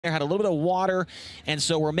had a little bit of water, and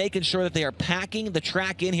so we're making sure that they are packing the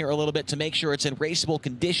track in here a little bit to make sure it's in raceable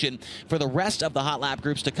condition for the rest of the hot lap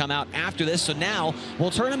groups to come out after this. So now we'll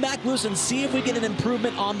turn them back loose and see if we get an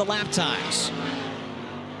improvement on the lap times.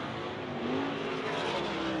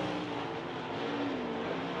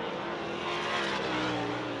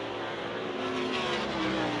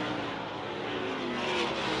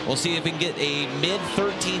 We'll see if we can get a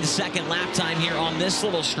mid-13-second lap time here on this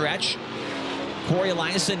little stretch. Corey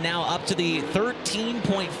Eliason now up to the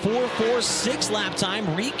 13.446 lap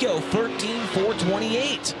time. Rico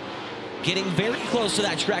 13.428. Getting very close to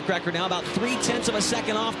that track record now, about 0.3 of a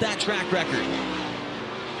second off that track record.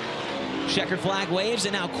 Checkered flag waves,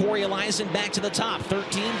 and now Corey Eliason back to the top,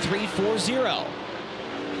 13.340.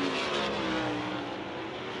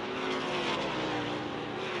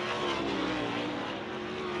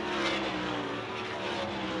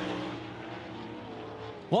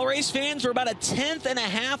 Well, race fans, we're about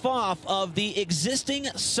 1/10 off of the existing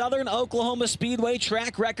Southern Oklahoma Speedway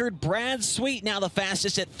track record. Brad Sweet now the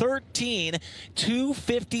fastest at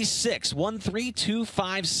 13.256,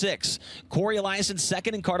 13.256. Corey Eliason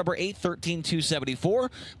second in car number 8, 13.274.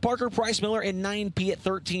 Parker Price Miller in 9P at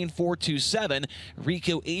 13.427.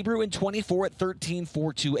 Rico Abreu in 24 at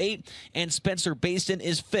 13.428. And Spencer Baston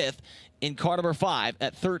is 5th in car number 5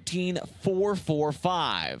 at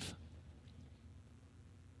 13.445.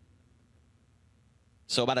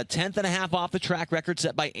 So about 1/10 off the track record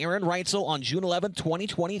set by Aaron Reitzel on June 11,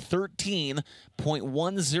 2020.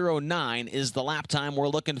 13.109 is the lap time we're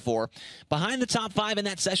looking for. Behind the top 5 in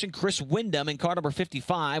that session, Chris Windham in car number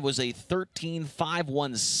 55 was a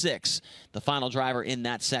 13.516, the final driver in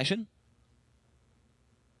that session.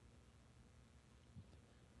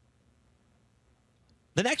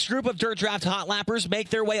 The next group of Dirt Draft hot lappers make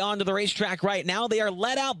their way onto the racetrack right now. They are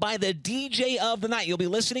led out by the DJ of the night. You'll be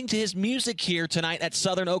listening to his music here tonight at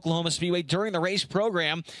Southern Oklahoma Speedway during the race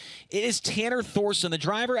program. It is Tanner Thorson, the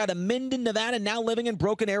driver out of Minden, Nevada, now living in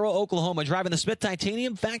Broken Arrow, Oklahoma, driving the Smith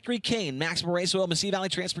Titanium Factory Cane, Maximum Race Oil, Massey Valley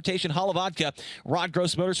Transportation, Hall of Vodka, Rod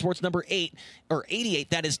Gross Motorsports number 88.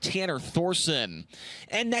 That is Tanner Thorson.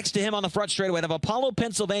 And next to him on the front straightaway out of Apollo,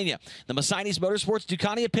 Pennsylvania, the Mercedes Motorsports,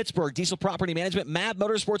 Ducati of Pittsburgh, Diesel Property Management, MAB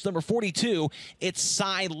Motorsports number 42, it's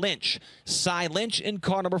Cy Lynch. Cy Lynch in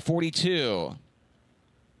car number 42.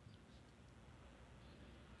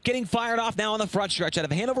 Getting fired off now on the front stretch out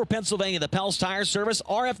of Hanover, Pennsylvania, the Pels Tire Service,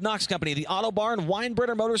 RF Knox Company, the Auto Barn,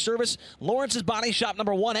 Weinbrenner Motor Service, Lawrence's Body Shop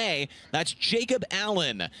number 1A. That's Jacob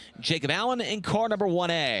Allen. Jacob Allen in car number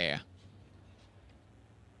 1A.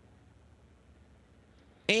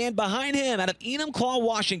 And behind him, out of Enumclaw,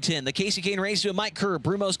 Washington, the Casey Kane Race to Mike Kerr,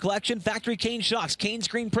 Brumo's Collection, Factory Kane Shocks, Kane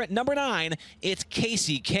Screen Print number 9, it's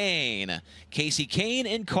Casey Kane. Casey Kane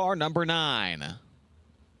in car number 9.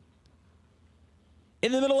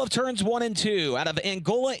 In the middle of turns 1 and 2, out of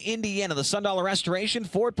Angola, Indiana, the Sundollar Restoration,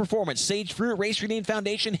 Ford Performance, Sage Fruit, Race Redeem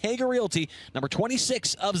Foundation, Hager Realty, number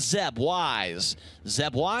 26 of Zeb Wise.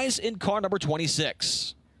 Zeb Wise in car number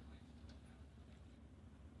 26.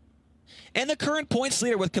 And the current points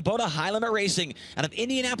leader with Kubota High Limit Racing out of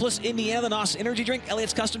Indianapolis, Indiana, the NOS Energy Drink,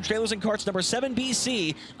 Elliott's Custom Trailers and Carts, number 7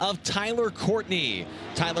 BC of Tyler Courtney.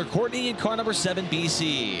 Tyler Courtney in car number 7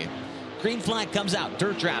 BC. Green flag comes out.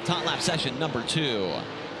 Dirt Draft Hot Lap Session number 2.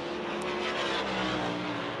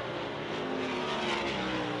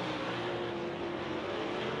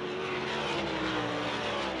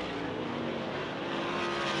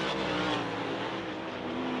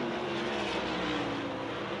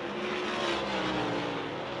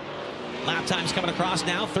 Lap times coming across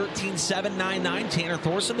now, 13.799. Tanner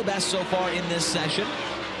Thorson, the best so far in this session.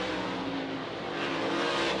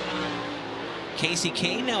 Casey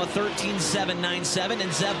Kane now at 13.797,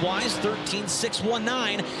 and Zeb Wise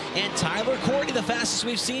 13.619, and Tyler Courtney, the fastest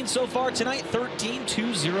we've seen so far tonight,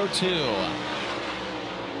 13.202.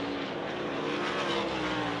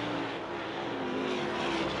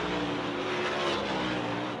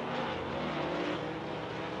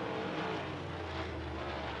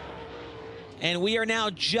 And we are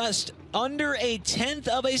now just under 1/10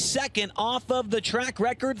 of a second off of the track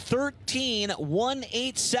record.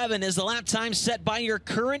 13.187 is the lap time set by your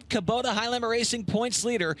current Kubota High Limit Racing points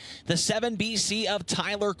leader, the 7 BC of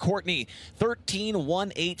Tyler Courtney.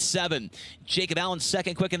 13.187. Jacob Allen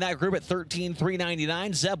second quick in that group at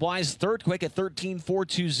 13.399. Zeb Wise third quick at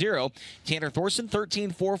 13.420. Tanner Thorson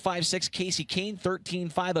 13.456. Casey Kane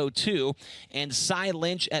 13.502. And Cy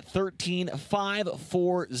Lynch at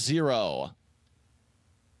 13.540.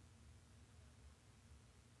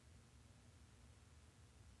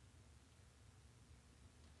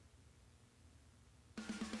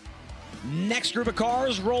 Next group of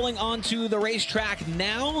cars rolling onto the racetrack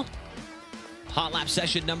now. Hot lap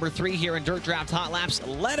session number 3 here in Dirt Draft Hot Laps,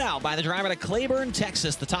 led out by the driver to Claiborne,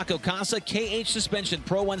 Texas, the Taco Casa, KH Suspension,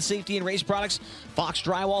 Pro 1 Safety and Race Products, Fox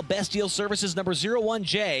Drywall, Best Deal Services, number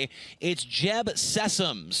 01J. It's Jeb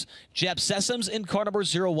Sessoms. Jeb Sessoms in car number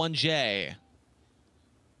 01J.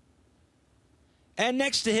 And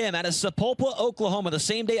next to him, out of Sapulpa, Oklahoma, the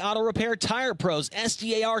Same Day Auto Repair Tire Pros,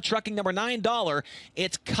 SDAR Trucking number $9,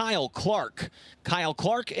 it's Kyle Clark. Kyle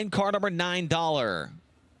Clark in car number $9.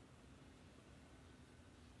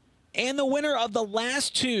 And the winner of the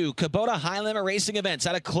last 2 Kubota High Limit Racing events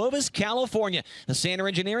out of Clovis, California, the Sander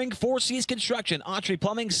Engineering, 4 Seas Construction, Autry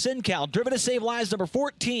Plumbing, SynCal, Driven to Save Lives number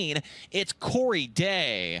 14, it's Corey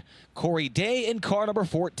Day. Corey Day in car number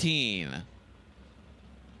 14.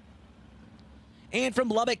 And from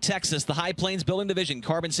Lubbock, Texas, the High Plains Building Division,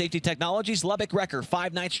 Carbon Safety Technologies, Lubbock Wrecker,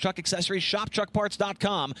 5 Nights Truck Accessories,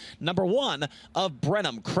 ShopTruckParts.com, number 1 of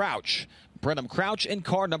Brenham Crouch. Brenham Crouch in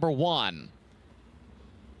car number 1.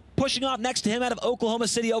 Pushing off next to him out of Oklahoma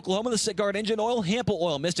City, Oklahoma, the Sitgard Engine Oil, Hample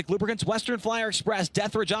Oil, Mystic Lubricants, Western Flyer Express,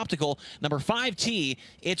 Deathridge Optical, number 5T,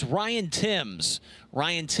 it's Ryan Timms.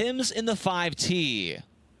 Ryan Timms in the 5T.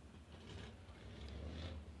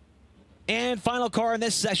 And final car in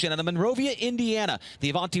this session out of Monrovia, Indiana,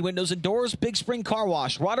 the Avanti Windows and Doors, Big Spring Car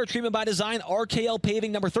Wash, Water Treatment by Design, RKL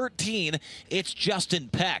Paving number 13, it's Justin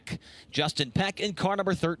Peck. Justin Peck in car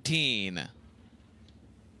number 13.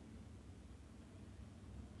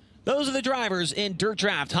 Those are the drivers in Dirt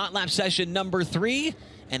Draft Hot Lap session number 3,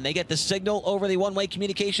 and they get the signal over the one-way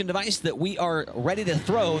communication device that we are ready to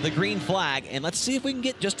throw the green flag. And let's see if we can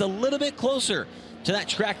get just a little bit closer to that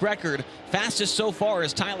track record. Fastest so far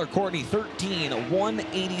is Tyler Courtney,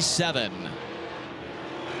 13:187.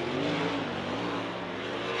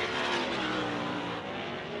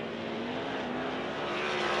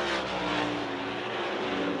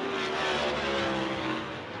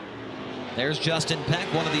 There's Justin Peck,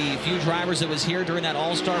 one of the few drivers that was here during that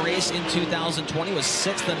All-Star race in 2020, was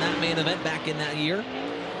 6th in that main event back in that year.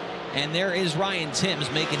 And there is Ryan Timms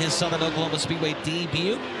making his Southern Oklahoma Speedway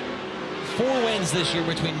debut. 4 wins this year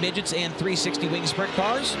between midgets and 360 wing sprint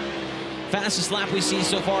cars. Fastest lap we see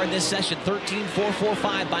so far in this session,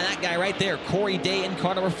 13:445 by that guy right there, Corey Day in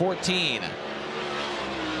car number 14.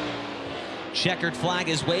 Checkered flag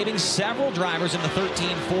is waving. Several drivers in the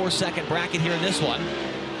 13:4 second bracket here in this one.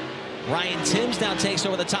 Ryan Timms now takes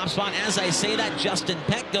over the top spot. As I say that, Justin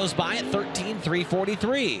Peck goes by at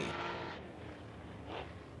 13:343.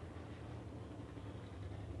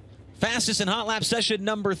 Fastest in hot lap session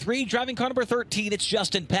number 3, driving car number 13, it's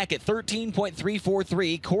Justin Peck at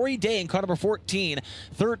 13.343. Corey Day in car number 14,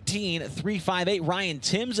 13.358. Ryan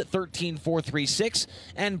Timms at 13.436.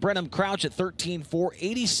 And Brenham Crouch at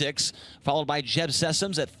 13.486. Followed by Jeb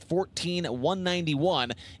Sessoms at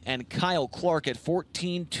 14.191. And Kyle Clark at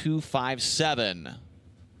 14.257.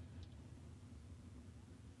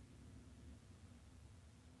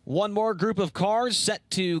 One more group of cars set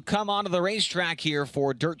to come onto the racetrack here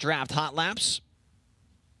for Dirt Draft Hot Laps.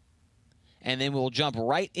 And then we'll jump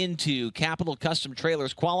right into Capital Custom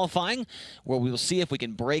Trailers qualifying, where we will see if we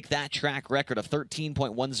can break that track record of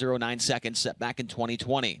 13.109 seconds set back in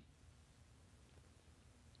 2020.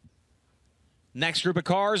 Next group of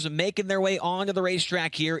cars making their way onto the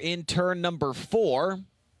racetrack here in turn number 4.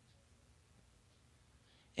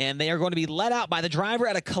 And they are going to be led out by the driver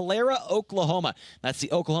out of Calera, Oklahoma. That's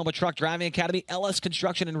the Oklahoma Truck Driving Academy, LS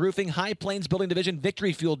Construction and Roofing, High Plains Building Division,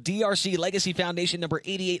 Victory Fuel, DRC Legacy Foundation, number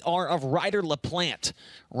 88R of Ryder LaPlante.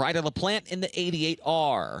 Ryder LaPlante in the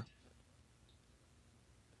 88R.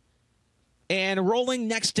 And rolling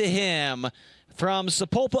next to him, from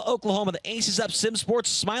Sapulpa, Oklahoma, the Aces Up Sim Sports,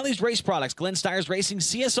 Smiley's Race Products, Glenn Stires Racing,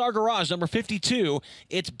 CSR Garage, number 52,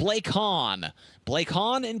 it's Blake Hahn. Blake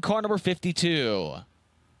Hahn in car number 52.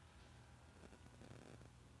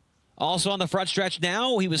 Also on the front stretch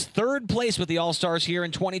now, he was 3rd place with the All-Stars here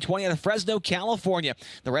in 2020 out of Fresno, California.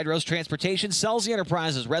 The Red Rose Transportation, Selzy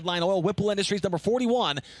Enterprises, Redline Oil, Whipple Industries, number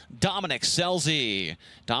 41, Dominic Selzy.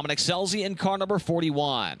 Dominic Selzy in car number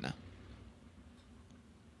 41.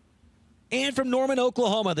 And from Norman,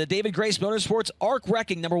 Oklahoma, the David Grace Motorsports Arc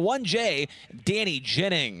Wrecking, number 1J, Danny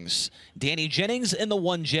Jennings. Danny Jennings in the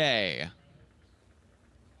 1J.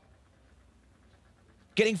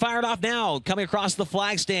 Getting fired off now, coming across the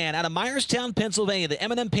flag stand out of Myerstown, Pennsylvania, the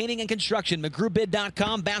M&M Painting and Construction,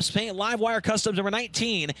 McGrewBid.com, Baps Paint, Livewire Customs, number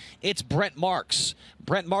 19, it's Brent Marks.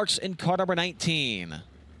 Brent Marks in car number 19.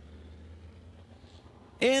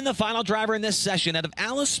 In the final driver in this session, out of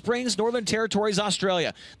Alice Springs, Northern Territories,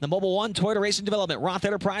 Australia, the Mobile One Toyota Racing Development, Roth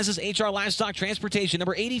Enterprises, HR Livestock Transportation,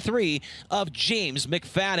 number 83 of James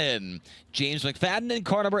McFadden. James McFadden in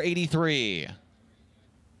car number 83.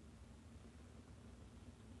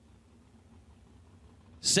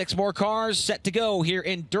 Six more cars set to go here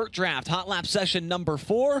in Dirt Draft Hot Lap session number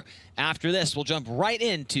 4. After this, we'll jump right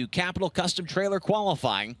into Capital Custom Trailer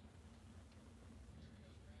qualifying.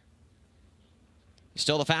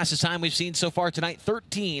 Still the fastest time we've seen so far tonight,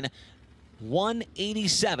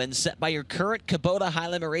 13:187, set by your current Kubota High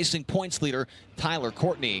Limit Racing points leader, Tyler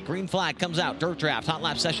Courtney. Green flag comes out, Dirt Draft, Hot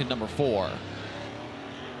Lap session number 4.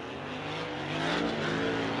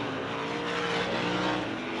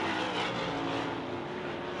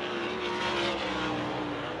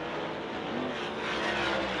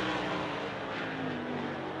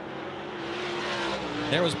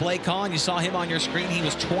 There was Blake Kahn. You saw him on your screen. He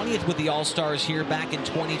was 20th with the All-Stars here back in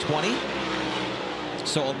 2020.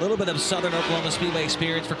 So a little bit of Southern Oklahoma Speedway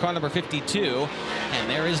experience for car number 52. And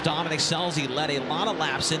there is Dominic Scelzi. Led a lot of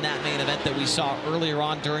laps in that main event that we saw earlier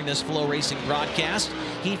on during this FloRacing broadcast.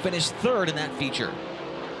 He finished 3rd in that feature.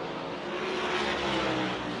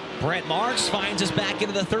 Brent Marks finds us back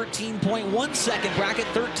into the 13.1 second bracket,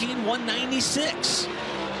 13:196.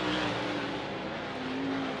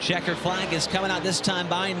 Checkered flag is coming out this time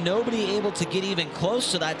by. Nobody able to get even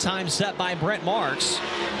close to that time set by Brent Marks.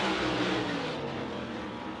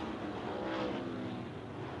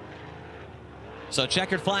 So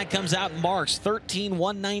checkered flag comes out. Marks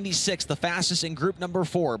 13:196, the fastest in group number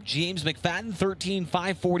 4. James McFadden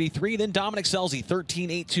 13:543. Then Dominic Scelzi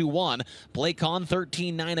 13:821. Blake Kahn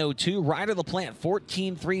 13:902. Ryder LaPlante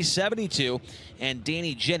 14:372. And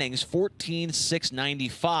Danny Jennings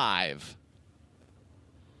 14:695.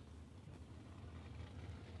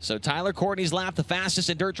 So Tyler Courtney's lap, the fastest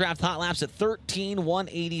in Dirt Draft Hot Laps at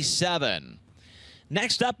 13:187.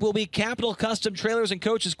 Next up will be Capital Custom Trailers and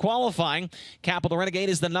Coaches qualifying. Capital Renegade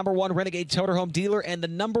is the #1 Renegade Toterhome dealer and the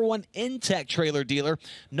 #1 Intech trailer dealer.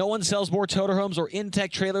 No one sells more Toterhomes or Intech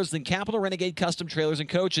trailers than Capital Renegade Custom Trailers and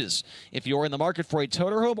Coaches. If you're in the market for a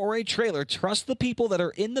Toterhome or a trailer, trust the people that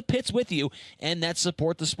are in the pits with you and that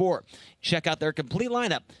support the sport. Check out their complete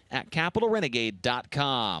lineup at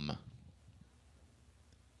capitalrenegade.com.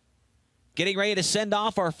 Getting ready to send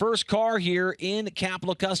off our first car here in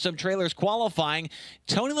Capital Custom Trailers qualifying.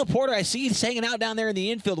 Tony Laporta, I see he's hanging out down there in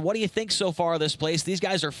the infield. What do you think so far of this place? These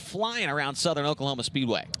guys are flying around Southern Oklahoma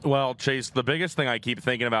Speedway. Well, Chase, the biggest thing I keep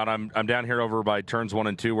thinking about, I'm down here over by turns 1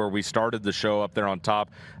 and 2 where we started the show up there on top.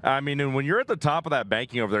 I mean, and when you're at the top of that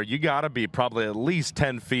banking over there, you got to be probably at least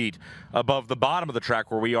 10 feet above the bottom of the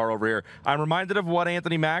track where we are over here. I'm reminded of what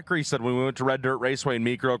Anthony Macri said when we went to Red Dirt Raceway in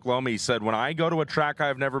Meeker, Oklahoma. He said, when I go to a track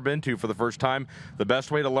I've never been to for the first time, the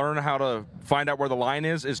best way to learn how to find out where the line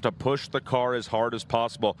is to push the car as hard as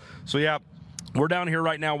possible. So yeah, we're down here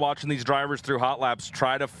right now watching these drivers through hot laps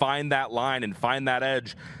try to find that line and find that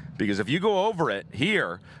edge, because if you go over it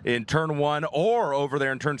here in turn 1 or over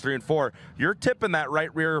there in turns 3 and 4, you're tipping that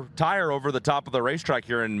right rear tire over the top of the racetrack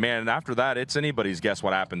here, and man, after that, it's anybody's guess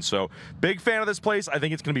what happens. So big fan of this place. I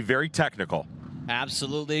think it's going to be very technical.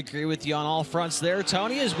 Absolutely agree with you on all fronts there,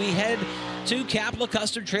 Tony, as we head to Capital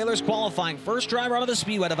Custom Trailers qualifying. First driver out of the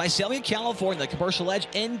Speedway to Visalia, California, the Commercial Edge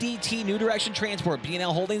NDT New Direction Transport,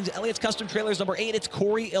 B&L Holdings, Elliott's Custom Trailers, number 8, it's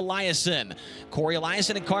Corey Eliason. Corey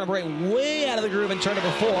Eliason in car number 8, way out of the groove in turn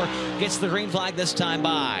number 4, gets the green flag this time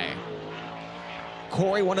by.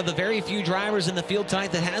 Corey, one of the very few drivers in the field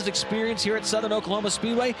tonight that has experience here at Southern Oklahoma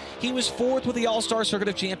Speedway. He was 4th with the All-Star Circuit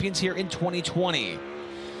of Champions here in 2020.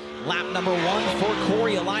 Lap number 1 for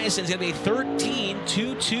Corey Eliason is going to be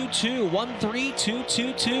 13:222,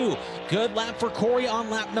 13:222. Good lap for Corey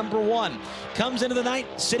on lap number 1. Comes into the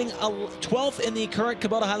night sitting 12th in the current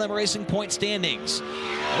Kubota High Limit Racing point standings.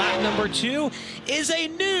 Lap number 2 is a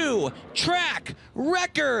new track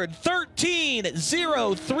record,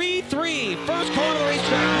 13:033. First car on the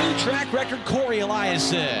racetrack, new track record, Corey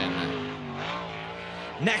Eliason.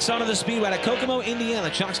 Next onto the Speedway at Kokomo, Indiana,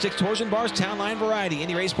 Chalk Sticks Torsion Bars, Town Line Variety,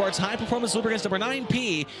 Indy Race Parts, High Performance Lubricants, number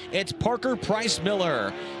 9P. It's Parker Price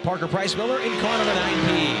Miller. Parker Price Miller in car number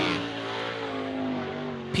 9P.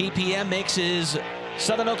 PPM makes his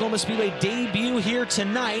Southern Oklahoma Speedway debut here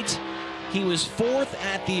tonight. He was 4th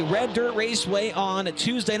at the Red Dirt Raceway on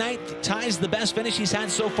Tuesday night. Ties the best finish he's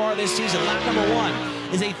had so far this season. Lap number 1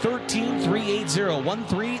 is a 13:380,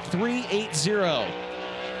 13:380.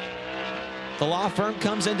 The law firm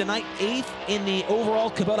comes in tonight 8th in the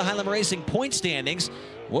overall Kubota Highlander Racing point standings.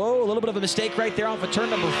 Whoa, a little bit of a mistake right there off of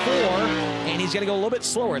turn number 4, and he's going to go a little bit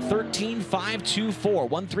slower. 13.524,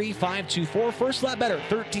 13.524. First lap better,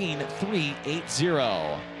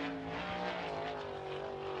 13.380.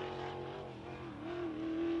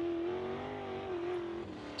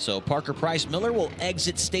 So Parker Price Miller will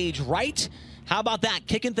exit stage right. How about that?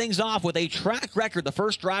 Kicking things off with a track record. The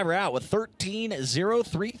first driver out with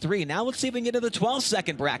 13.033. Now let's see if we can get to the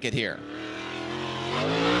 12-second bracket here.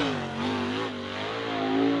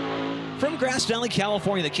 From Grass Valley,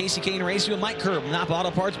 California, the Casey Kane Racing with Mike Curb, Napa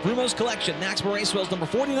Auto Parts, Brumo's Collection, Naxmo Race Wheels number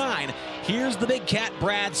 49. Here's the big cat,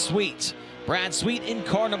 Brad Sweet. Brad Sweet in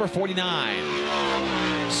car number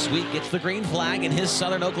 49. Sweet gets the green flag in his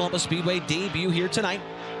Southern Oklahoma Speedway debut here tonight.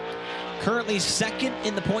 Currently second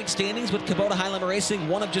in the point standings with Kubota Highlander Racing,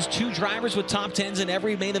 one of just 2 drivers with top 10s in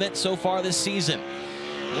every main event so far this season.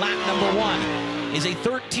 Lap number 1 is a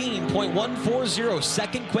 13.140,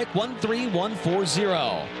 second quick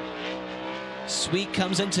 13140. Sweet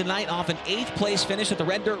comes in tonight off an 8th place finish at the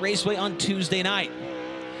Red Dirt Raceway on Tuesday night.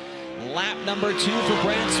 Lap number 2 for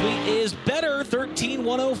Brad Sweet is better,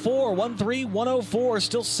 13.104, 13104,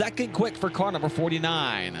 still second quick for car number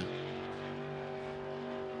 49.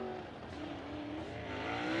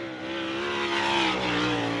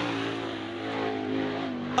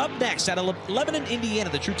 Up next out of Lebanon, Indiana,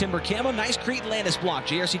 the True Timber Camo, Nice Crete Landis Block,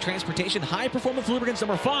 JRC Transportation, High Performance Lubricants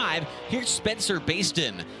number 5. Here's Spencer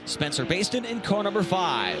Baston. Spencer Baston in car number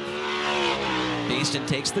 5. Baston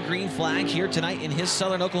takes the green flag here tonight in his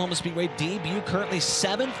Southern Oklahoma Speedway debut, currently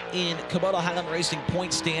 7th in Kubota Highlander Racing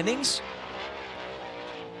point standings.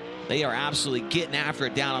 They are absolutely getting after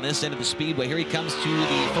it down on this end of the speedway. Here he comes to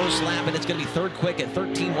the first lap, and it's going to be third quick at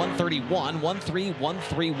 13.131,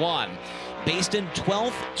 13131. Baston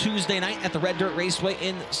 12th Tuesday night at the Red Dirt Raceway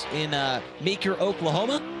in Meeker,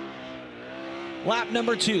 Oklahoma. Lap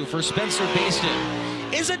number 2 for Spencer Baston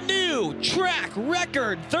is a new track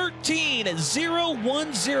record,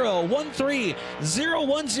 13.010,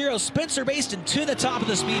 13010. Spencer Baston to the top of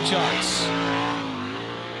the speed charts.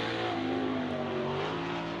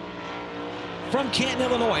 From Canton,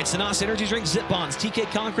 Illinois, it's Sanas Energy Drink, Zip Bonds, TK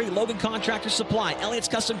Concrete, Logan Contractor Supply, Elliott's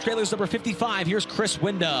Custom Trailers number 55. Here's Chris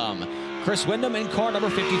Wyndham. Chris Wyndham in car number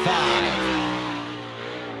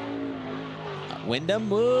 55. Wyndham,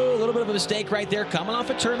 a little bit of a mistake right there. Coming off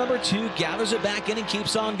of turn number 2, gathers it back in and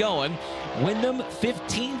keeps on going. Wyndham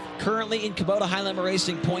 15th currently in Kubota Highlander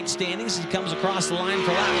Racing point standings. He comes across the line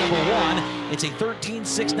for lap number 1. It's a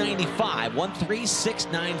 13.695,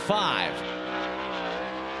 13695.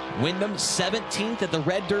 Wyndham 17th at the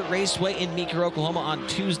Red Dirt Raceway in Meeker, Oklahoma on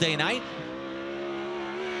Tuesday night.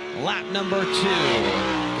 Lap number 2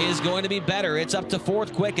 is going to be better. It's up to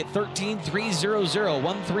 4th quick at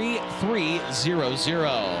 13.300,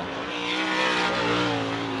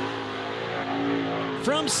 13300.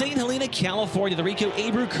 From St. Helena, California, the Rico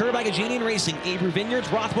Abreu Curb Agajanian Racing, Abreu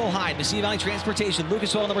Vineyards, Rothwell Hyde, Mississippi Valley Transportation,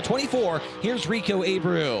 Lucas Oil number 24. Here's Rico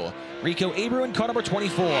Abreu. Rico Abreu in car number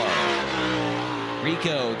 24.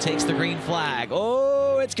 Rico takes the green flag.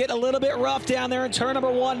 Oh, it's getting a little bit rough down there in turn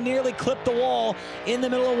number 1. Nearly clipped the wall in the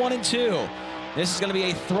middle of 1 and 2. This is going to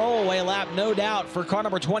be a throwaway lap, no doubt, for car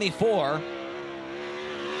number 24.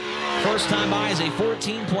 First time by is a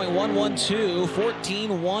 14.112,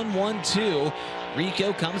 14.112.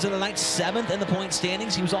 Rico comes in the night 7th in the point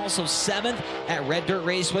standings. He was also 7th at Red Dirt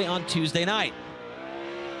Raceway on Tuesday night.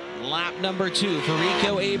 Lap number 2 for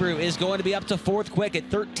Rico Abreu is going to be up to 4th quick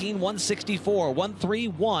at 13.164,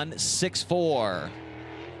 13164.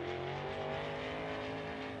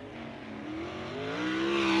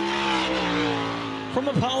 From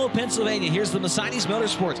Apollo, Pennsylvania, here's the Mercedes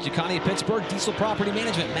Motorsports, Ducati of Pittsburgh, Diesel Property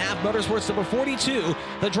Management, MAV Motorsports number 42.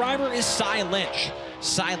 The driver is Cy Lynch.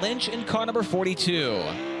 Cy Lynch in car number 42.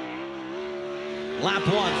 Lap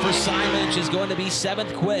 1 for Cy Lynch is going to be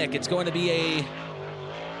 7th quick. It's going to be a...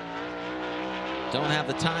 Don't have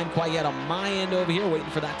the time quite yet on my end over here, waiting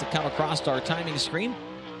for that to come across our timing screen.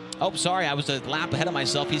 Oh, sorry, I was a lap ahead of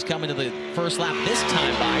myself. He's coming to the first lap this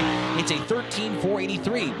time by. It's a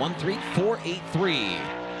 13.483, 13483.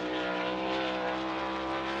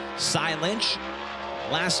 Cy Lynch,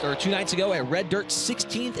 2 nights ago at Red Dirt,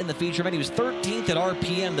 16th in the feature event. He was 13th at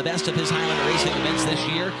RPM, the best of his Highlander Racing events this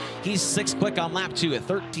year. He's 6th quick on lap 2 at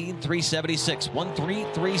 13.376,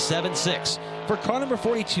 13376. For car number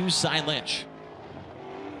 42, Cy Lynch.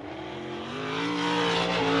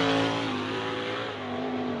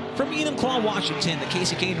 From Enumclaw, Washington, the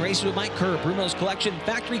Casey Kane Racing with Mike Kerr, Brumo's Collection,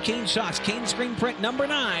 Factory Kane Shocks, Kane Screen Print number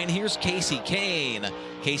 9. Here's Casey Kane.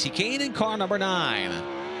 Casey Kane in car number 9.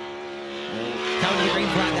 Coming to the green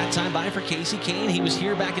flag that time by for Casey Kane. He was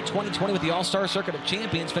here back in 2020 with the All-Star Circuit of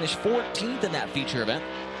Champions, finished 14th in that feature event.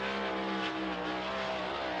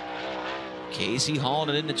 Casey hauling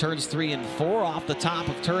it into turns 3 and 4 off the top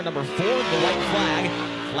of turn number 4, the white flag.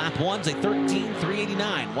 Lap 1's a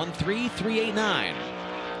 13.389, 13.389.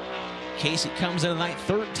 Casey comes in tonight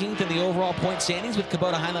 13th in the overall point standings with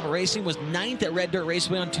Kubota High Level Racing, was 9th at Red Dirt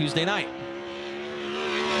Raceway on Tuesday night.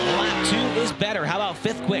 Lap 2 is better. How about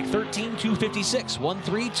 5th quick? 13.256,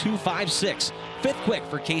 13.256. 5th quick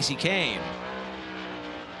for Casey Kane.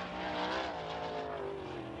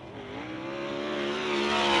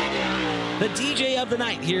 The DJ of the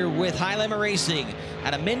night here with High Lemon Racing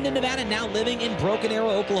out of Minden, Nevada, now living in Broken Arrow,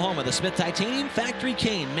 Oklahoma. The Smith Titanium Factory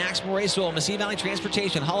Cane, Maximal Race Oil, Mesquite Valley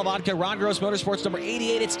Transportation, Hall of Vodka, Ron Gross Motorsports number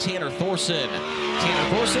 88. It's Tanner Thorson. Tanner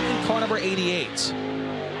Thorson in car number 88.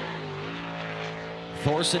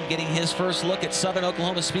 Thorson getting his first look at Southern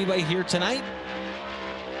Oklahoma Speedway here tonight.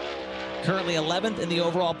 Currently 11th in the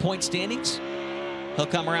overall point standings. He'll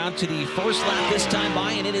come around to the first lap this time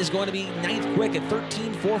by, and it is going to be 9th quick at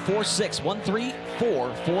 13.446,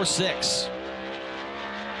 13.446.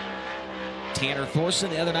 Tanner Thorson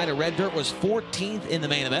the other night at Red Dirt was 14th in the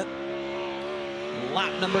main event.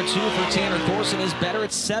 Lap number 2 for Tanner Thorson is better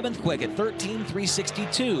at 7th quick at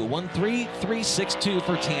 13.362, 13.362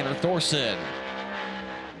 for Tanner Thorson.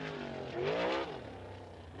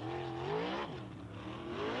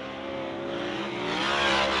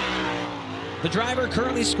 The driver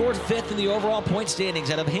currently scored 5th in the overall point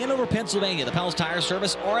standings out of Hanover, Pennsylvania. The Pell's Tire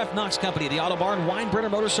Service, RF Knox Company, the Auto Barn,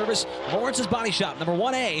 Weinbrenner Motor Service, Lawrence's Body Shop. Number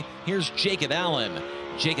 1A, here's Jacob Allen.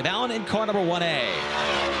 Jacob Allen in car number 1A.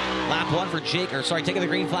 Lap 1 for taking the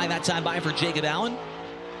green flag that time by for Jacob Allen.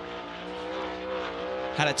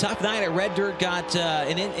 Had a tough night at Red Dirt, got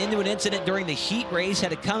into an incident during the heat race,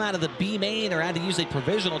 had to come out of the B main or had to use a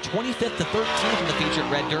provisional. 25th to 13th in the feature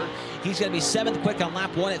at Red Dirt. He's going to be 7th quick on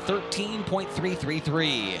lap 1 at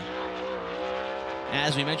 13.333.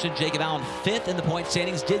 As we mentioned, Jacob Allen 5th in the point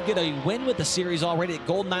standings, did get a win with the series already at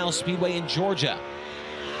Golden Isle Speedway in Georgia.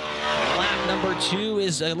 Lap number 2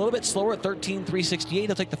 is a little bit slower at 13.368.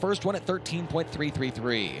 He'll take the first one at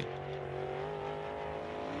 13.333.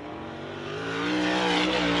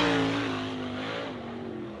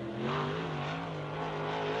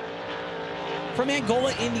 From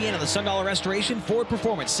Angola, Indiana, the Sundollar Restoration, Ford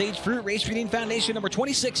Performance, Sage Fruit, Race Reading Foundation, number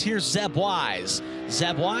 26. Here's Zeb Wise.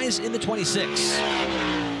 Zeb Wise in the 26.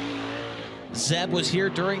 Zeb was here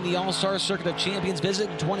during the All-Star Circuit of Champions visit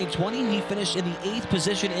in 2020. He finished in the 8th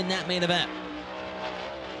position in that main event.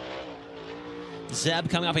 Zeb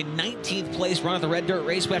coming off a 19th place run at the Red Dirt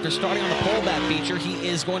Raceway after starting on the pole that feature. He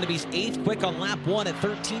is going to be 8th quick on lap 1 at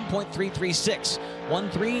 13.336,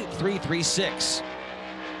 13.336.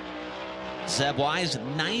 Zeb Wise,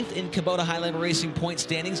 9th in Kubota High Level Racing point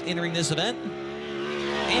standings entering this event.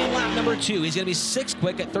 And lap number 2, he's going to be 6th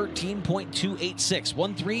quick at 13.286,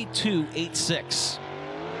 13.286.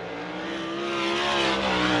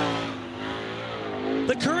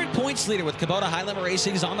 The current points leader with Kubota High Level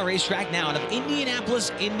Racing is on the racetrack now out of Indianapolis,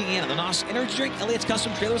 Indiana. The NOS Energy Drink, Elliott's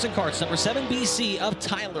Custom Trailers and Carts, number 7 BC of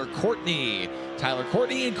Tyler Courtney. Tyler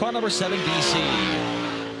Courtney in car number 7 BC.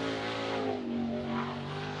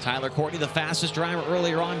 Tyler Courtney, the fastest driver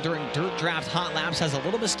earlier on during Dirt Draft Hot Laps, has a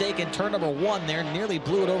little mistake in turn number 1 there, nearly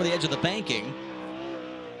blew it over the edge of the banking.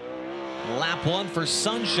 Lap 1 for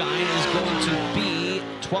Sunshine is going to be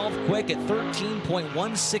 12th quick at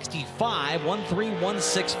 13.165,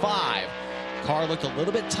 13.165. Car looked a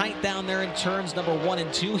little bit tight down there in turns number 1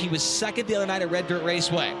 and 2. He was 2nd the other night at Red Dirt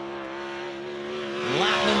Raceway.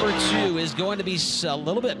 Lap number 2 is going to be a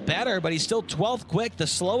little bit better, but he's still 12th quick, the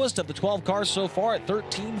slowest of the 12 cars so far at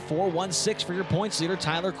 13.416 for your points leader,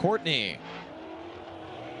 Tyler Courtney.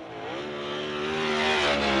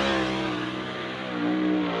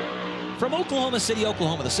 From Oklahoma City,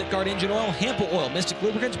 Oklahoma, the Sitgard Engine Oil, Hample Oil, Mystic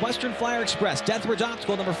Lubricants, Western Flyer Express, Deathbridge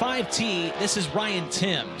Optical, number 5T. This is Ryan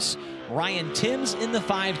Timms. Ryan Timms in the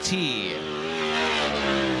 5T.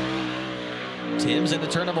 Timms into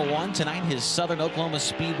turn number 1 tonight, his Southern Oklahoma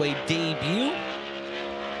Speedway debut.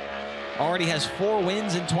 Already has 4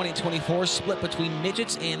 wins in 2024, split between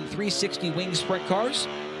midgets and 360 wing sprint cars.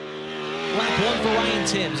 Lap 1 for Ryan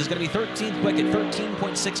Timms is going to be 13th quick at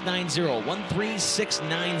 13.690,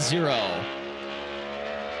 13.690.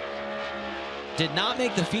 Did not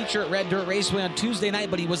make the feature at Red Dirt Raceway on Tuesday night,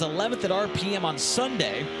 but he was 11th at RPM on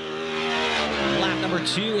Sunday. Lap number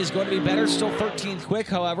 2 is going to be better, still 13th quick,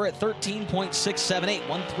 however, at 13.678,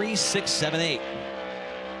 13.678.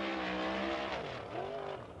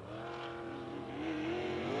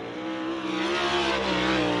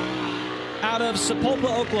 Out of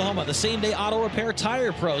Sapulpa, Oklahoma, the same-day auto repair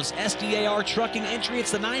tire pros, SDAR trucking entry.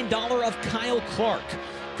 It's the $9 of Kyle Clark.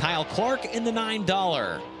 Kyle Clark in the $9.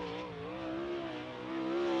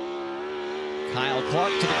 Kyle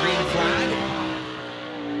Clark to the green flag.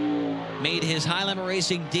 Made his High Limit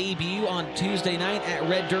Racing debut on Tuesday night at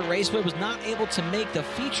Red Dirt Raceway. Was not able to make the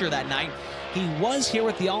feature that night. He was here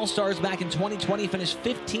with the All-Stars back in 2020, finished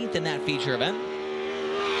 15th in that feature event.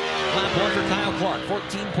 Lap 1 for Kyle Clark,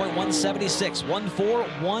 14.176,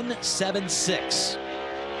 14176.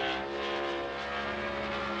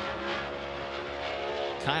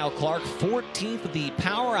 Kyle Clark, 14th of the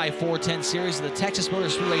Power I-410 series of the Texas Motor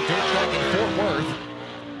Speedway Dirt Track in Fort Worth.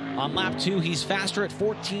 On lap 2, he's faster at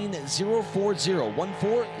 14.040,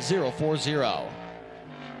 14040.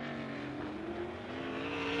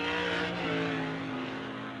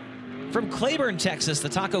 From Claiborne, Texas, the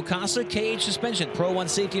Taco Casa KH Suspension, Pro 1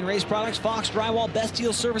 Safety and Race Products, Fox Drywall, Best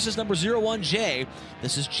Deal Services, number 01J.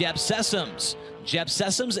 This is Jeb Sessoms. Jeb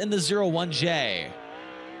Sessoms in the 01J.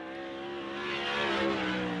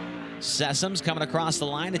 Sessoms coming across the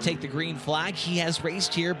line to take the green flag. He has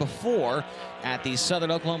raced here before at the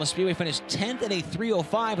Southern Oklahoma Speedway, finished 10th in a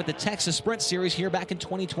 3:05 at the Texas Sprint Series here back in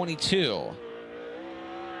 2022.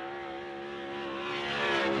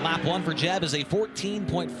 Lap 1 for Jeb is a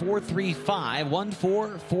 14.435,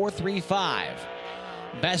 14435.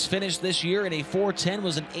 Best finish this year in a 410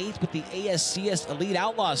 was an 8th with the ASCS Elite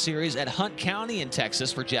Outlaw Series at Hunt County in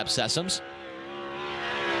Texas for Jeb Sessoms.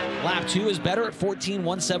 Lap 2 is better at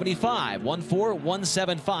 14.175,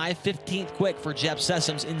 14175, 15th quick for Jeb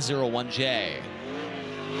Sessoms in 01J.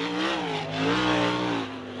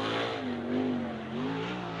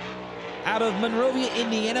 Out of Monrovia,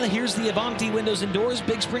 Indiana, here's the Avanti Windows and Doors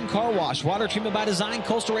Big Spring Car Wash. Water treatment by design,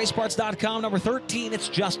 CoastalRaceParts.com, number 13, it's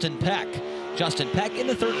Justin Peck. Justin Peck in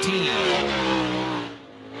the 13.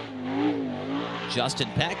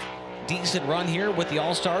 Justin Peck, decent run here with the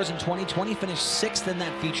All-Stars in 2020, finished 6th in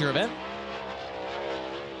that feature event.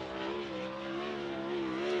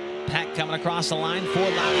 Peck coming across the line for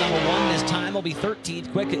lap number 1. His time will be 13th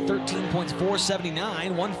quick at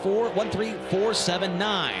 13.479,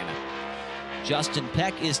 13479. Justin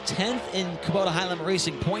Peck is 10th in Kubota High Limit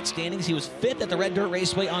Racing point standings. He was 5th at the Red Dirt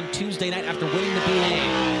Raceway on Tuesday night after winning the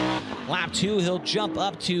BA. Lap 2, he'll jump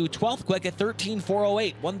up to 12th quick at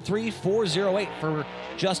 13.408, 13408 for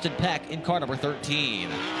Justin Peck in car number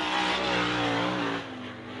 13.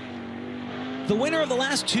 The winner of the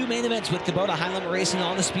last 2 main events with Kubota High Limit Racing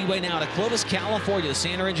on the Speedway now to Clovis, California.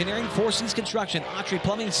 Sander Engineering, Four Seas Construction, Autry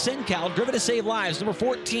Plumbing, Syncal, Driven to Save Lives, number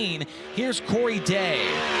 14. Here's Corey Day.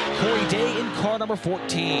 Corey Day in car number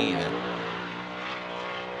 14.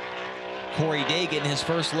 Corey Day getting his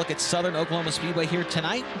first look at Southern Oklahoma Speedway here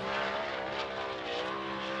tonight.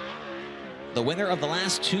 The winner of the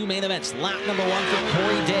last 2 main events, lap number 1 for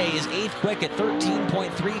Corey Day, is 8th quick at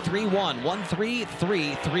 13.331,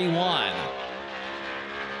 13331.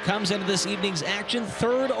 Comes into this evening's action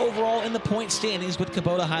 3rd overall in the point standings with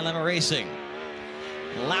Kubota High Limit Racing.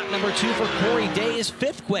 Lap number 2 for Corey Day is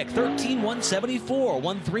 5th quick, 13.174,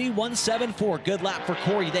 13174. Good lap for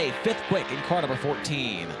Corey Day, 5th quick in car number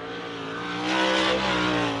 14.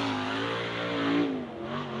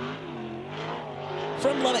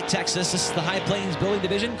 From Lubbock, Texas, this is the High Plains Building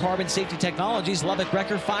Division, Carbon Safety Technologies, Lubbock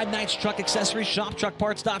Wrecker, 5 Nights Truck Accessories, Shop,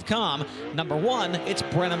 TruckParts.com. Number 1, it's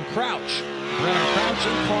Brenham Crouch. Brenham Crouch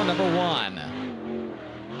in car number 1.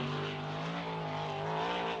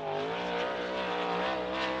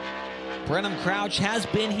 Brenham Crouch has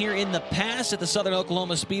been here in the past at the Southern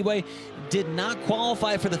Oklahoma Speedway. Did not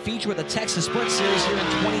qualify for the feature with the Texas Sprint Series here in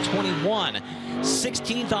 2021.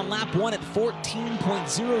 16th on lap 1 at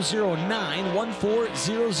 14.009,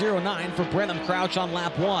 14009 for Brenham Crouch on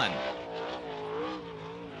lap 1.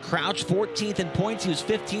 Crouch 14th in points. He was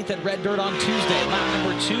 15th at Red Dirt on Tuesday. Lap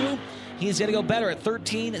number 2, he's going to go better at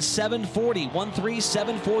 13.740,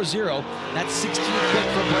 13740. That's 16th quick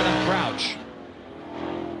for Brenham Crouch.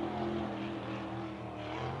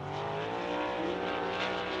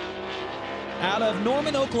 Out of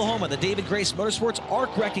Norman, Oklahoma, the David Grace Motorsports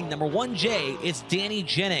ARC Wrecking number 1J, it's Danny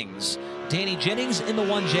Jennings. Danny Jennings in the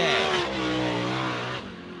 1J.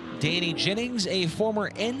 Danny Jennings, a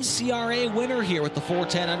former NCRA winner here with the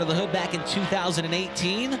 410 under the hood back in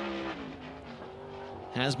 2018.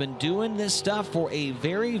 Has been doing this stuff for a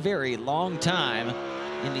very, very long time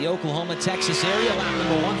in the Oklahoma, Texas area. Lap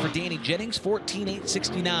number 1 for Danny Jennings,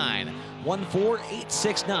 14.869,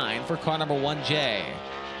 14869 for car number 1J.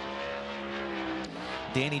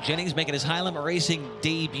 Danny Jennings making his High Limit Racing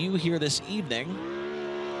debut here this evening.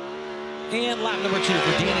 And lap number 2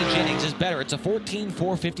 for Danny Jennings is better. It's a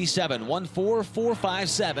 14.457,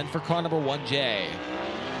 1.4457 for car number 1J.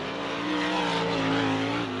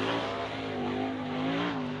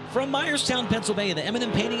 From Myerstown, Pennsylvania, the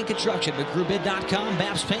M&M Painting and Construction, McGrewBid.com,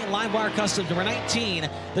 Babs Paint, Livewire Custom number 19.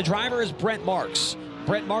 The driver is Brent Marks.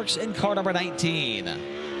 Brent Marks in car number 19.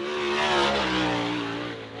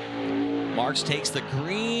 Marks takes the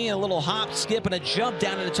green, a little hop, skip, and a jump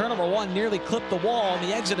down into turn number 1. Nearly clipped the wall on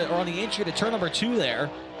the exit or on the entry to turn number 2 there.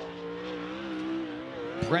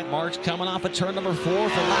 Brent Marks coming off of turn number 4 for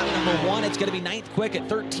lap number 1. It's going to be 9th quick at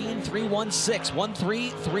 13.316,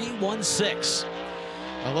 1.3316.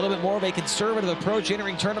 A little bit more of a conservative approach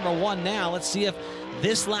entering turn number 1 now. Let's see if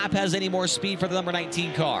this lap has any more speed for the number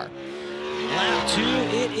 19 car. Lap 2,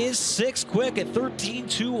 it is 6th quick at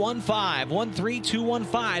 13.215, 1.3215,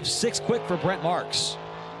 6th quick for Brent Marks.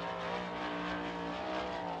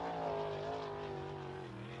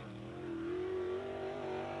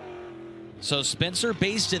 So Spencer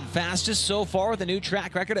Baston fastest so far with a new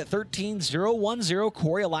track record at 13.010.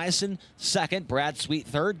 Corey Eliason second, Brad Sweet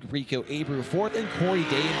third, Rico Abreu fourth, and Corey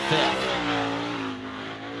Day in fifth.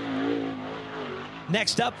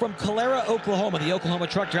 Next up from Calera, Oklahoma, the Oklahoma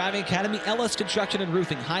Truck Driving Academy, Ellis Construction and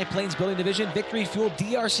Roofing, High Plains Building Division, Victory Fuel,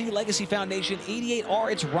 DRC Legacy Foundation, 88R,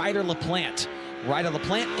 it's Ryder LaPlante. Ryder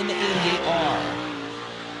LaPlante in the 88R.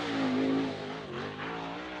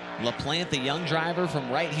 LaPlante, the young driver from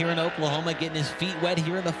right here in Oklahoma, getting his feet wet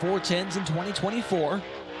here in the 410s in 2024.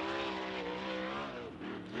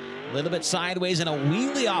 A little bit sideways and a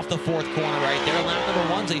wheelie off the 4th corner right there. Lap number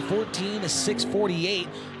 1's a 14.648,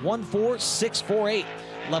 1.4648.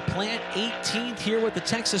 LaPlante 18th here with the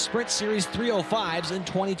Texas Sprint Series 305s in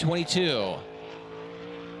 2022.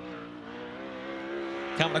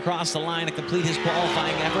 Coming across the line to complete his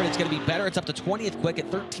qualifying effort. It's going to be better. It's up to 20th quick at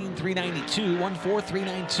 13.392,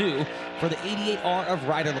 1.4392 for the 88R of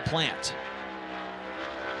Ryder LaPlante.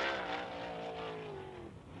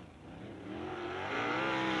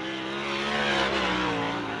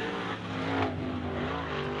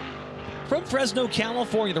 From Fresno,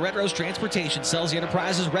 California, the Red Rose Transportation, Selzy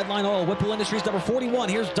Enterprises, Redline Oil, Whipple Industries, number 41.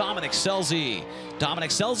 Here's Dominic Selzy.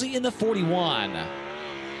 Dominic Selzy in the 41.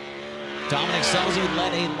 Dominic Selzy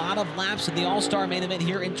led a lot of laps in the All-Star main event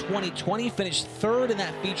here in 2020. Finished 3rd in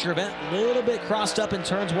that feature event. A little bit crossed up in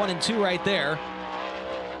turns 1 and 2 right there.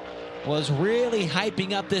 Was really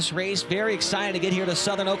hyping up this race. Very excited to get here to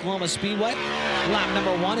Southern Oklahoma Speedway. Lap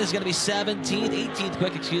number 1 is going to be 18th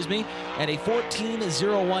quick, excuse me, and a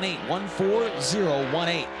 14.018,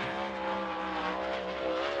 1.4018.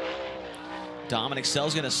 Dominic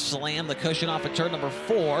Sells going to slam the cushion off at turn number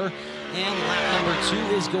 4. And lap number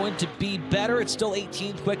 2 is going to be better. It's still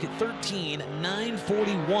 18th quick at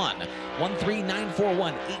 13.941,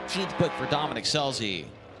 1.3941, 18th quick for Dominic Selzy.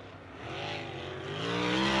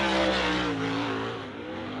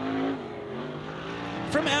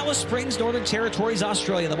 From Alice Springs, Northern Territories,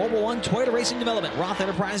 Australia, the Mobile One Toyota Racing Development, Roth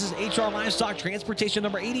Enterprises, HR Livestock Transportation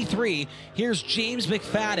number 83. Here's James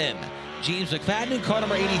McFadden. James McFadden in car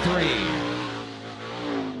number 83.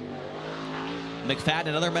 McFadden,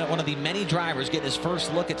 another one of the many drivers, getting his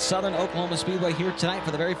first look at Southern Oklahoma Speedway here tonight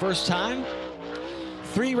for the very first time.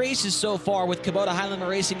 3 races so far with Kubota Highlander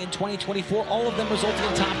Racing in 2024, all of them resulting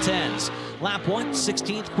in top 10s. Lap 1,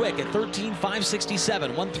 16th quick at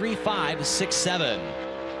 13.567, 1.3567.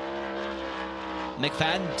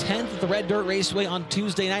 McFadden 10th at the Red Dirt Raceway on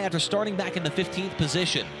Tuesday night after starting back in the 15th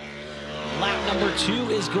position. Lap number 2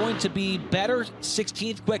 is going to be better,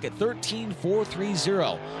 16th quick at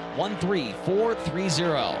 13.430,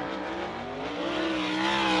 1.3430.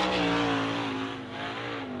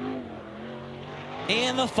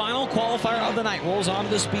 And the final qualifier of the night rolls onto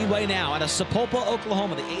the Speedway now out of Sapulpa,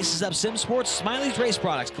 Oklahoma. The Aces of Sim Sports, Smiley's Race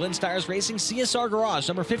Products, Glenn Stires Racing, CSR Garage,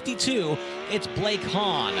 number 52. It's Blake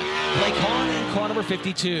Hahn. Blake Hahn in car number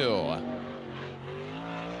 52.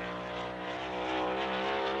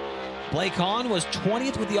 Blake Hahn was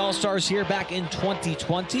 20th with the All-Stars here back in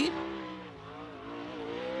 2020.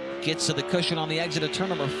 Gets to the cushion on the exit of turn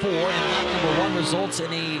number 4, and lap number 1 results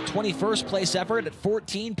in a 21st place effort at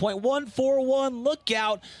 14.141. Look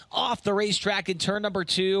out off the racetrack in turn number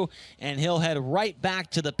 2, and he'll head right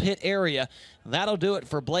back to the pit area. That'll do it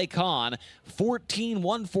for Blake Hahn.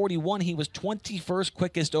 14.141. He was 21st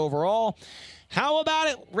quickest overall. How about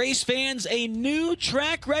it, race fans? A new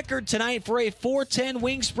track record tonight for a 410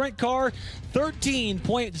 wing sprint car.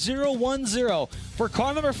 13.010 for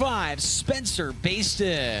car number 5, Spencer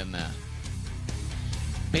Baston.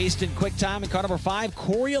 Based quick time in car number 5.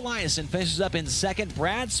 Corey Eliason finishes up in 2nd.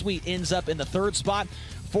 Brad Sweet ends up in the 3rd spot.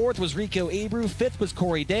 4th was Rico Abreu. 5th was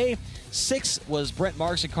Corey Day. 6th was Brent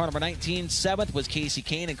Marks in car number 19. 7th was Casey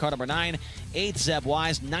Kane in car number 9. 8th, Zeb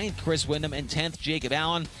Wise. 9th, Chris Windham. And 10th, Jacob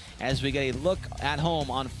Allen. As we get a look at home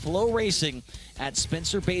on FloRacing at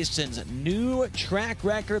Spencer Baston's new track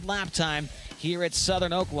record lap time here at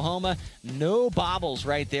Southern Oklahoma. No bobbles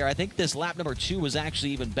right there. I think this lap number 2 was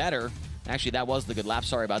actually even better. Actually, that was the good lap.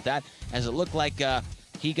 Sorry about that. As it looked like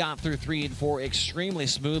he got through 3 and 4 extremely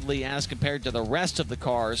smoothly as compared to the rest of the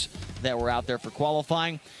cars that were out there for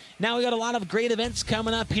qualifying. Now we got a lot of great events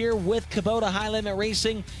coming up here with Kubota High Limit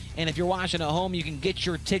Racing. And if you're watching at home, you can get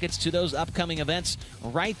your tickets to those upcoming events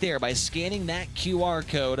right there by scanning that QR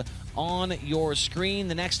code on your screen.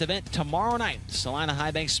 The next event tomorrow night, Salina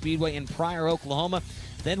High Bank Speedway in Pryor, Oklahoma.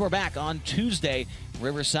 Then we're back on Tuesday,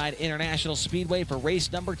 Riverside International Speedway for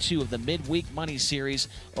race number 2 of the Midweek Money Series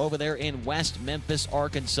over there in West Memphis,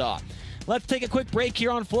 Arkansas. Let's take a quick break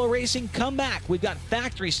here on FloRacing. Come back. We've got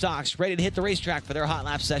factory stocks ready to hit the racetrack for their hot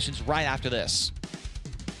lap sessions right after this.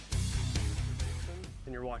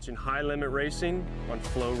 And you're watching High Limit Racing on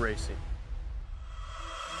FloRacing.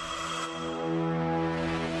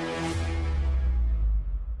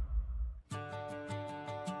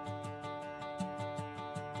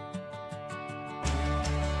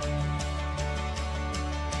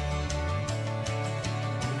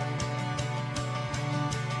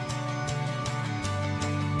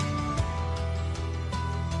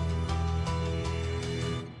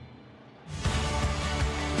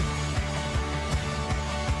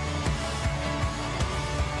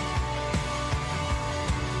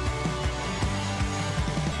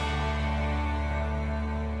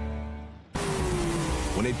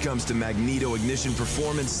 When it comes to magneto ignition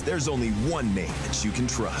performance, there's only one name that you can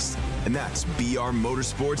trust, and that's BR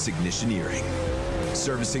Motorsports Ignitioneering.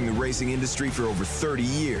 Servicing the racing industry for over 30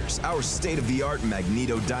 years, our state-of-the-art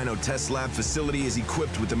Magneto Dyno Test Lab facility is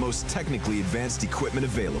equipped with the most technically advanced equipment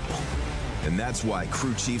available. And that's why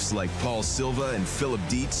crew chiefs like Paul Silva and Philip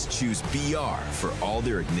Dietz choose BR for all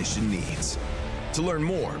their ignition needs. To learn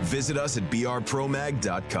more, visit us at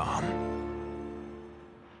brpromag.com.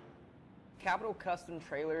 Capital Custom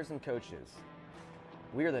Trailers and Coaches.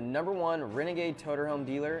 We are the #1 Renegade Toterhome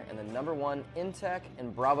dealer and the #1 Intech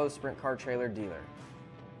and Bravo Sprint Car Trailer dealer.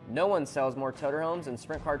 No one sells more Toterhomes and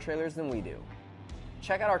Sprint Car Trailers than we do.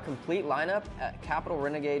 Check out our complete lineup at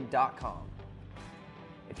capitalrenegade.com.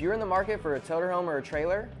 If you're in the market for a Toterhome or a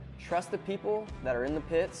trailer, trust the people that are in the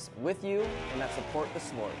pits with you and that support the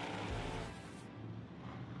sport.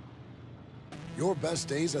 Your best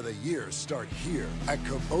days of the year start here at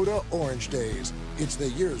Kubota Orange Days. It's the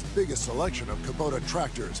year's biggest selection of Kubota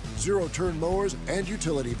tractors, zero-turn mowers, and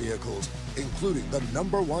utility vehicles, including the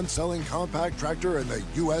 #1 selling compact tractor in the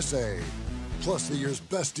USA. Plus the year's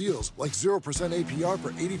best deals, like 0% APR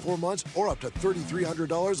for 84 months or up to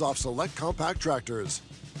 $3,300 off select compact tractors.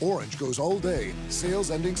 Orange goes all day. Sales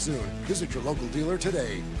ending soon. Visit your local dealer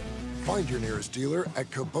today. Find your nearest dealer at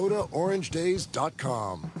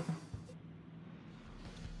KubotaOrangeDays.com.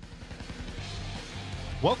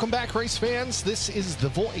 Welcome back, race fans. This is the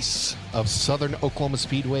voice of Southern Oklahoma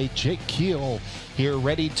Speedway, Jake Keel, here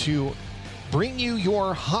ready to bring you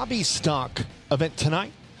your hobby stock event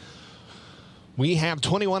tonight. We have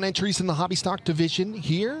 21 entries in the hobby stock division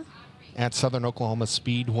here at Southern Oklahoma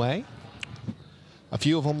Speedway. A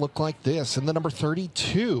few of them look like this. In the number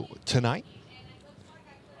 32 tonight,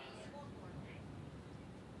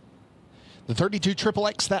 the 32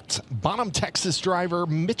 XXX, that's Bottom Texas driver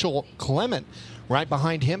Mitchell Clement. Right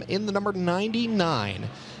behind him in the number 99,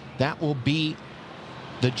 that will be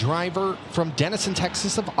the driver from Denison,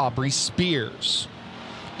 Texas of Aubrey Spears.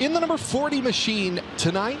 In the number 40 machine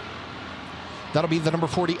tonight, that'll be the number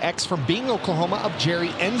 40X from Bing, Oklahoma of Jerry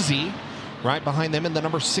Enzi. Right behind them in the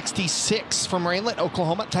number 66 from Rainlet,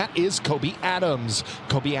 Oklahoma, that is Kobe Adams.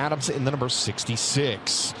 Kobe Adams in the number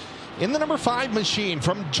 66. In the number 5 machine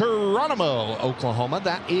from Geronimo, Oklahoma,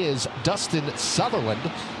 that is Dustin Sutherland.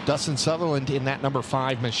 Dustin Sutherland in that number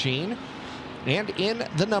 5 machine. And in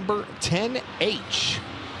the number 10H,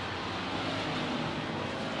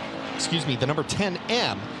 excuse me, the number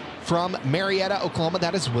 10M from Marietta, Oklahoma,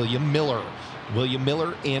 that is William Miller. William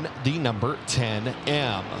Miller in the number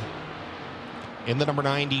 10M. In the number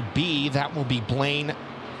 90B, that will be Blaine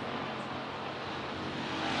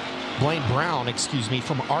Brown, excuse me,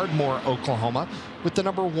 from Ardmore, Oklahoma, with the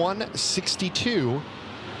number 162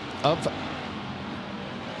 of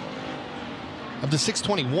the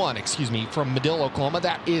 621, excuse me, from Medill, Oklahoma.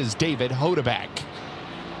 That is David Hodeback.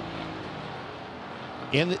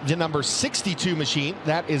 In the number 62 machine,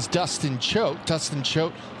 that is Dustin Choate. Dustin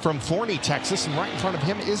Choate from Forney, Texas. And right in front of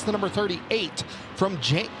him is the number 38 from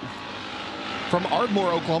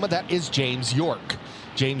Ardmore, Oklahoma. That is James York.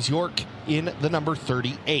 James York in the number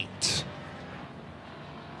 38.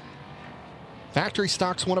 Factory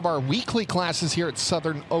stock's one of our weekly classes here at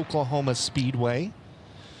Southern Oklahoma Speedway.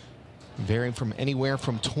 Varying from anywhere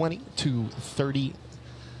from 20 to 30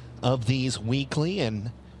 of these weekly,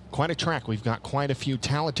 and quite a track. We've got quite a few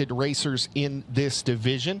talented racers in this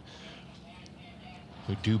division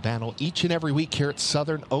who do battle each and every week here at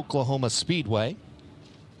Southern Oklahoma Speedway.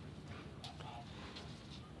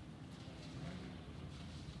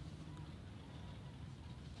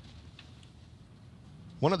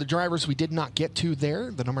 One of the drivers we did not get to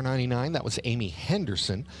there, the number 99, that was Amy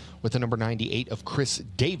Henderson, with the number 98 of Chris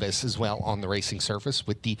Davis as well on the racing surface,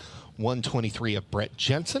 with the 123 of Brett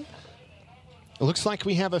Jensen. It looks like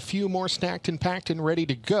we have a few more stacked and packed and ready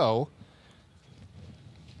to go.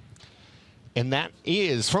 And that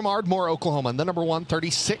is from Ardmore, Oklahoma, and the number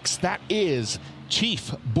 136, that is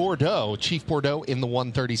Chief Bordeaux. Chief Bordeaux in the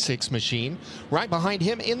 136 machine. Right behind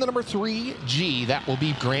him in the number 3G, that will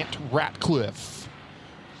be Grant Ratcliffe.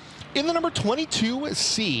 In the number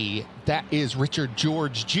 22C, that is Richard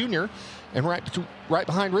George Jr. And right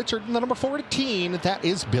behind Richard in the number 14, that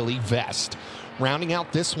is Billy Vest. Rounding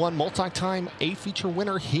out this one, multi-time A-feature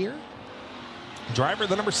winner here. Driver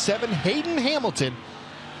the number 7, Hayden Hamilton.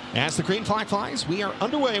 As the green flag flies, we are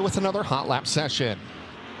underway with another hot lap session.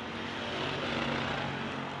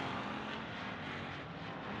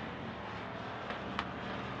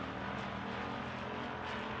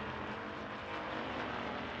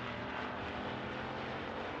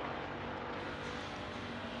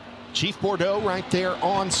 Chief Bordeaux right there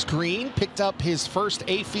on screen picked up his first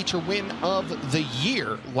A-feature win of the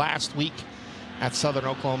year last week at Southern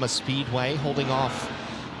Oklahoma Speedway, holding off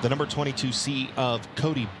the number 22C of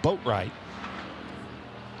Cody Boatwright.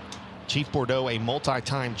 Chief Bordeaux, a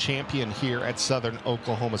multi-time champion here at Southern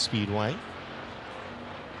Oklahoma Speedway.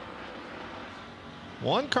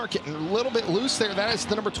 One car getting a little bit loose there. That is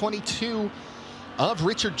the number 22 of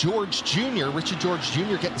Richard George Jr. Richard George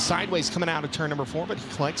Jr. getting sideways coming out of turn number 4, but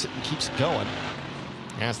he collects it and keeps it going.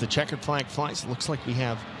 As the checkered flag flies, it looks like we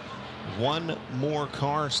have one more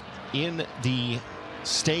car in the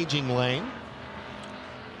staging lane.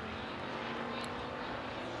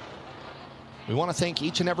 We want to thank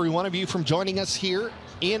each and every one of you for joining us here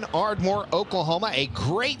in Ardmore, Oklahoma. A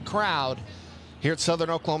great crowd here at Southern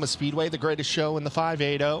Oklahoma Speedway, the greatest show in the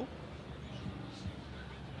 580.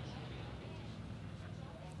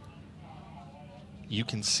 You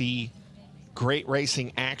can see great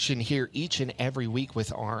racing action here each and every week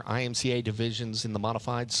with our IMCA divisions in the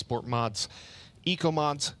modified, sport mods, eco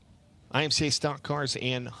mods, IMCA stock cars,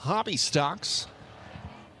 and hobby stocks.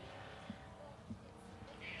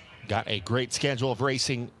 Got a great schedule of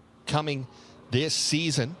racing coming this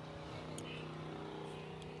season.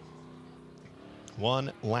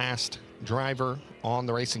 One last driver on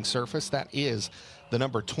the racing surface. That is the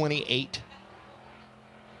number 28.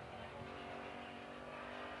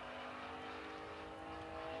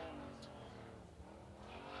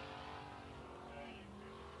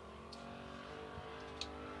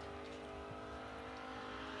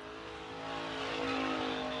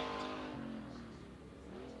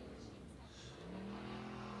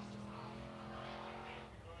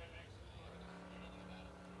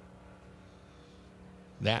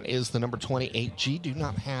 That is the number 28G. Do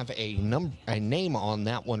not have a name on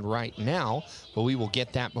that one right now, but we will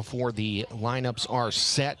get that before the lineups are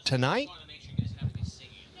set tonight.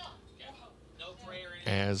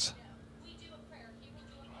 As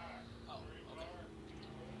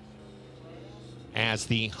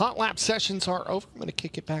the hot lap sessions are over, I'm going to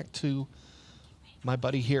kick it back to my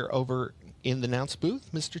buddy here over in the announce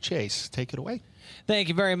booth, Mr. Chase. Take it away. Thank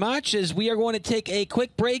you very much. As we are going to take a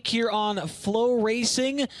quick break here on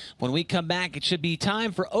FloRacing. When we come back, it should be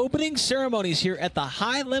time for opening ceremonies here at the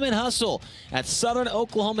High Limit Hustle at Southern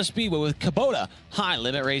Oklahoma Speedway with Kubota High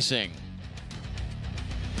Limit Racing.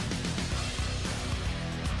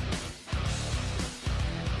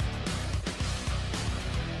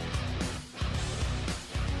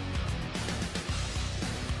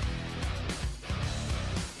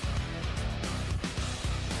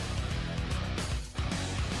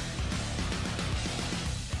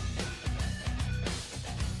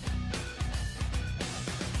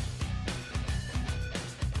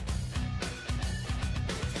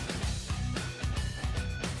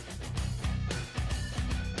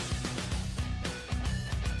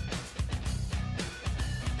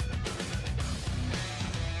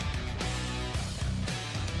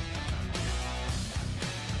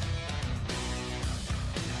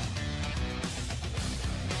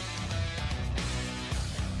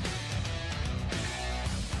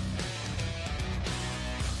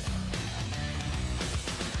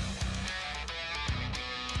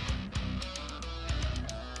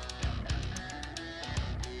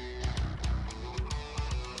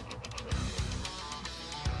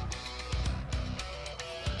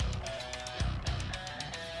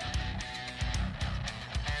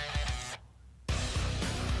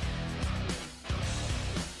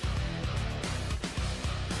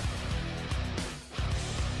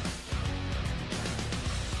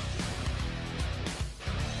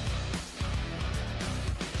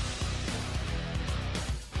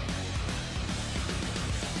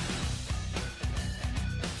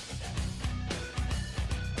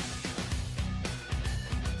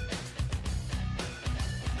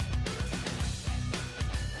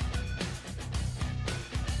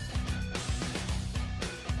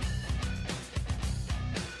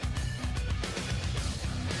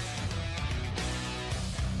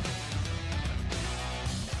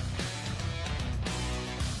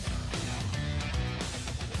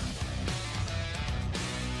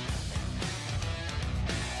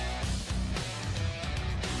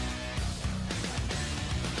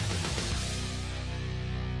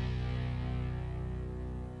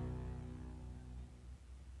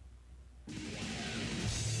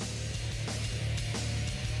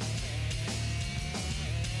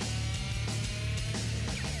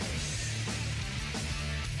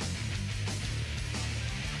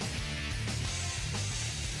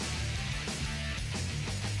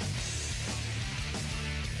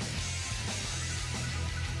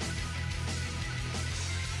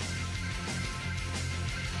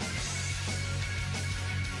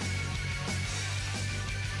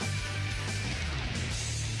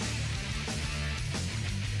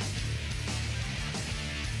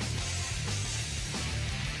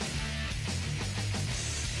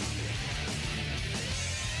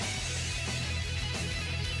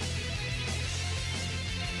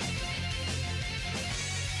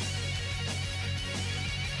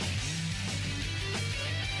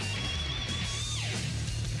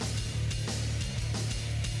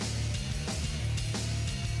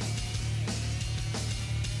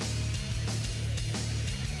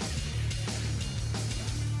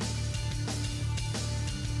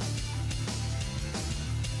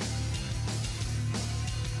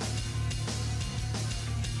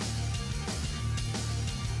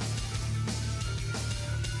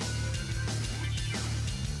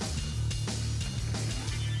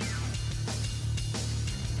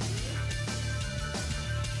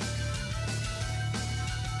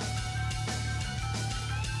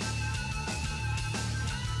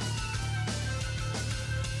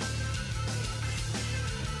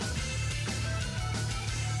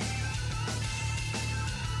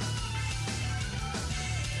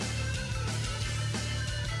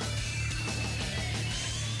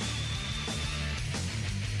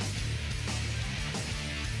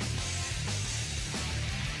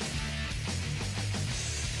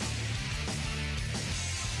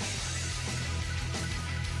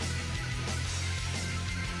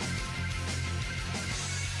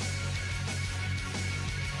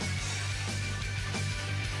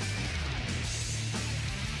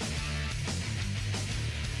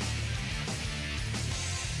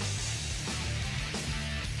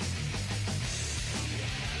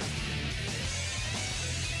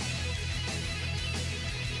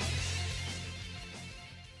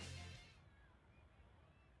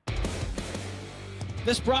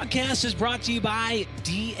 This broadcast is brought to you by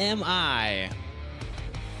DMI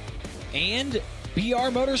and BR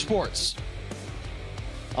Motorsports,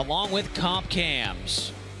 along with Comp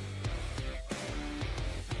Cams.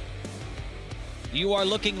 You are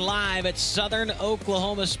looking live at Southern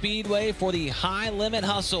Oklahoma Speedway for the High Limit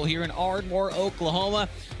Hustle here in Ardmore, Oklahoma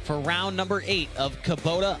for round number 8 of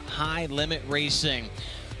Kubota High Limit Racing.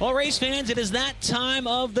 Well, race fans, it is that time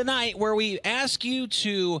of the night where we ask you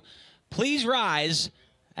to please rise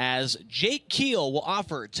as Jake Keel will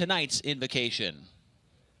offer tonight's invocation.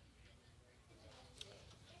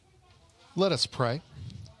 Let us pray.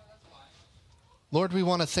 Lord, we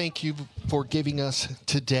want to thank you for giving us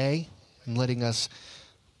today and let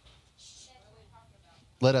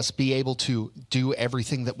us be able to do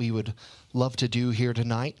everything that we would love to do here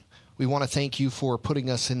tonight. We want to thank you for putting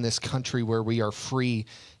us in this country where we are free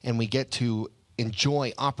and we get to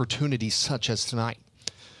enjoy opportunities such as tonight.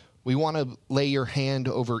 We want to lay your hand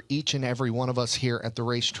over each and every one of us here at the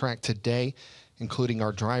racetrack today, including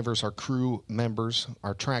our drivers, our crew members,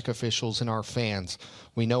 our track officials, and our fans.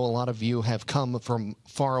 We know a lot of you have come from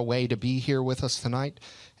far away to be here with us tonight,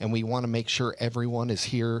 and we want to make sure everyone is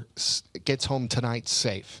here, gets home tonight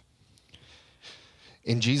safe.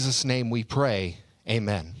 In Jesus' name we pray,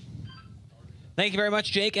 amen. Thank you very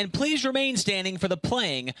much, Jake, and please remain standing for the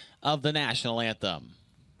playing of the national anthem.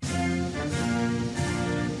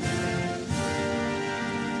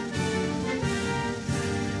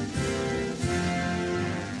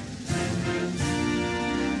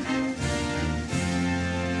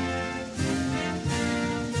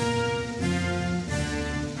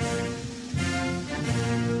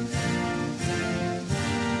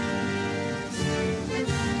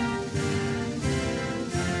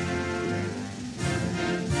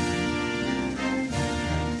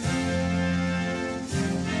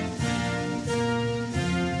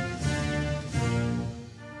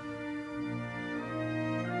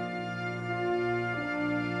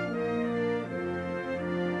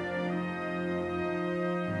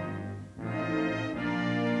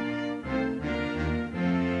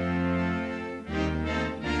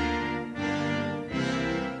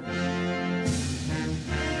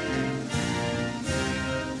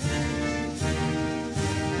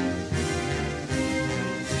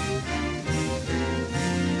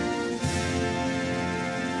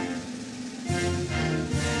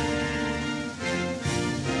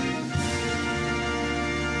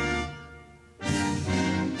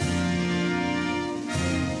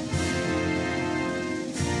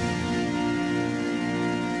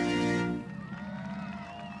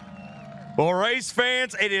 Well, race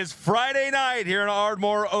fans, it is Friday night here in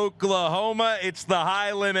Ardmore, Oklahoma. It's the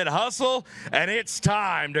High Limit Hustle, and it's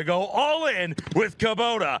time to go all in with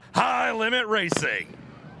Kubota High Limit Racing.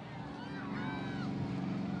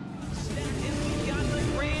 We've got the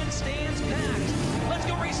grandstands packed. Let's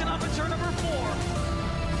go racing on to turn number 4.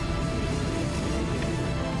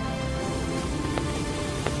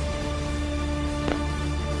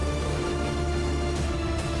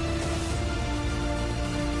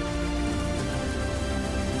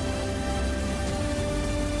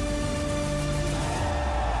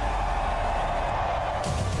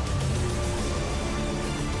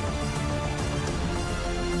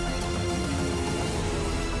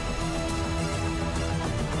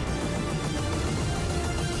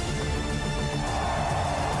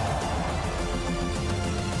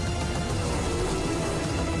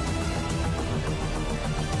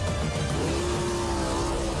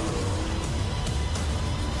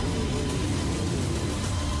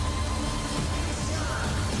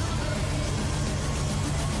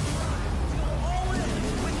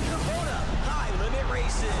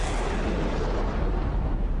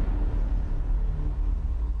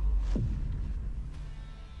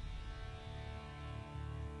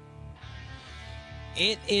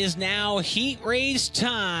 It is now heat race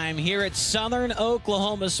time here at Southern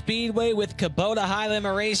Oklahoma Speedway with Kubota High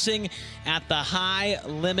Limit Racing at the High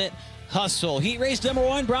Limit Hustle. Heat race number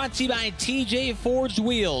 1 brought to you by TJ Forged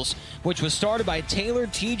Wheels, which was started by Taylor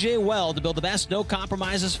TJ Well to build the best no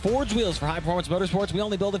compromises forged wheels for high performance motorsports. We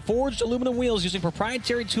only build forged aluminum wheels using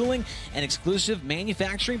proprietary tooling and exclusive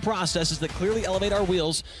manufacturing processes that clearly elevate our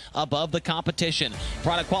wheels above the competition.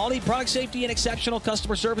 Product quality, product safety, and exceptional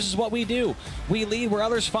customer service is what we do. We lead where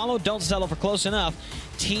others follow. Don't settle for close enough.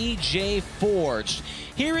 TJ Forged.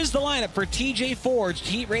 Here is the lineup for TJ Forged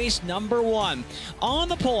Heat Race number 1. On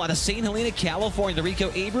the pole out of St. Helena, California, the Rico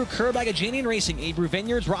Abreu, Kerr Bagajanian Racing, Abreu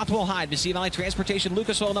Vineyards, Rothwell Hyde, Mississippi Valley Transportation,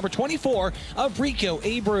 Lucas Oil number 24 of Rico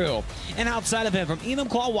Abreu. And outside of him, from Enum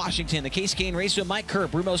Claw, Washington, the Casey Kane Raceway, Mike Kerr,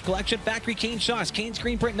 Brumo's Collection, Factory Kane Shocks, Kane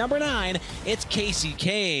Screen Print number 9, it's Casey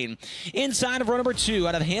Kane. Inside of row number 2,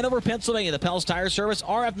 out of Hanover, Pennsylvania, the Pels Tire Service,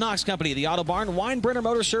 RF Knox Company, the Auto Barn, Weinbrenner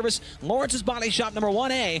Motor Service, Lawrence's Body Shop number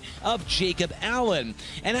 1A of Jacob Allen.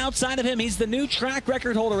 And outside of him, he's the new track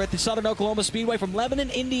record holder at the Southern Oklahoma Speedway from Lebanon,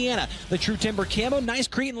 Indiana. The True Timber Camo, Nice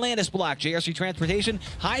Cretan Landis Block, JRC Transportation,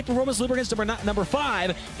 High Performance Lubricants number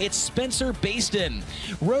 5, it's Spencer Baston.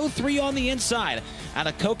 Row 3 on the inside, out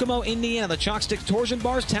of Kokomo, Indiana, the Chalk Stick Torsion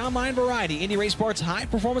Bars, Town Line Variety, Indy Race Parts, High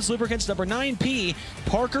Performance Lubricants number 9P,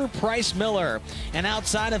 Parker Price Miller. And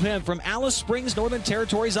outside of him, from Alice Springs, Northern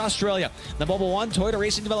Territories, Australia, the Mobile One Toyota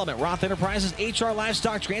Racing Development, Roth Enterprises, HR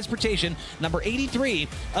Livestock Transportation, number 83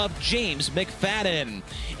 of James McFadden.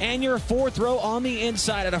 And your 4th row on the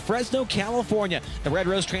inside out of Fresno, California, the Red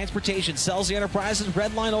Rose Transportation, Selzy Enterprises,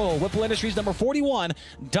 Redline Oil, Whipple Industries, number 41,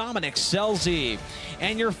 Dominic Selzy.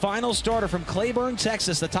 And your final starter from Clayburn,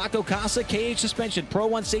 Texas, the Taco Casa KH Suspension, Pro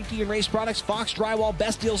One Safety and Race Products, Fox Drywall,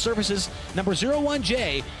 Best Deal Services, number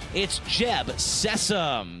 01J, it's Jeb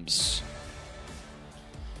Sessoms.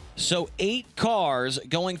 So 8 cars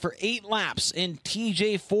going for 8 laps in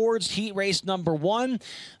TJ Ford's Heat Race number 1.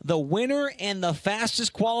 The winner and the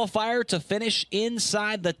fastest qualifier to finish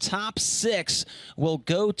inside the top 6 will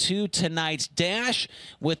go to tonight's dash.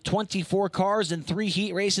 With 24 cars and 3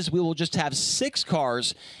 heat races, we will just have 6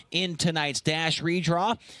 cars in tonight's dash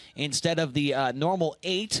redraw instead of the normal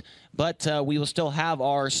 8. But we will still have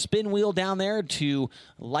our spin wheel down there to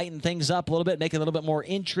lighten things up a little bit, make it a little bit more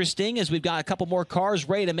interesting, as we've got a couple more cars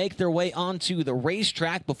ready to make their way onto the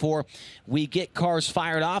racetrack before we get cars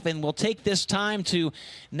fired off. And we'll take this time to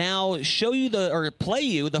now show you play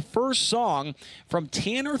you the first song from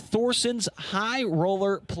Tanner Thorson's High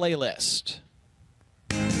Roller playlist.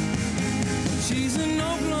 She's an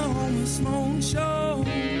Oklahoma smoke show.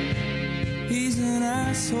 He's an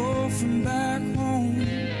asshole from back home.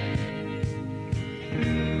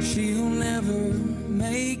 She'll never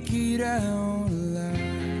make it out alive.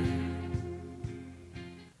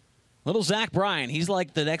 Little Zach Bryan, he's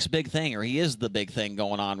like the next big thing, or he is the big thing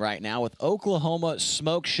going on right now with Oklahoma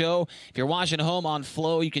Smoke Show. If you're watching at home on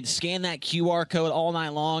Flow, you can scan that QR code all night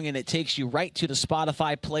long, and it takes you right to the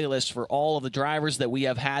Spotify playlist for all of the drivers that we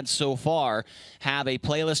have had so far have a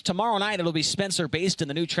playlist. Tomorrow night, it'll be Spencer Baston,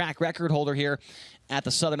 the new track record holder here at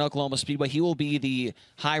the Southern Oklahoma Speedway. He will be the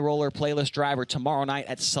high roller playlist driver tomorrow night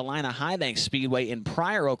at Salina High Bank Speedway in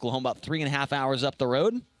Pryor, Oklahoma, about 3.5 hours up the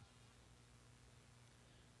road.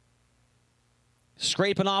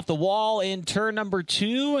 Scraping off the wall in turn number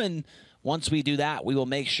 2, and once we do that, we will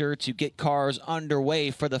make sure to get cars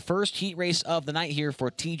underway for the first heat race of the night here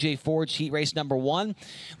for TJ Ford's Heat Race number 1.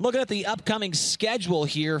 Looking at the upcoming schedule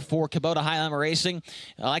here for Kubota Highlander Racing.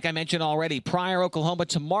 Like I mentioned already, Pryor, Oklahoma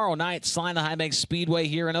tomorrow night, Salina High Bank Speedway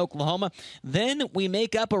here in Oklahoma. Then we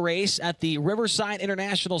make up a race at the Riverside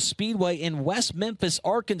International Speedway in West Memphis,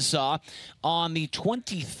 Arkansas on the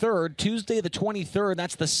 23rd, Tuesday the 23rd.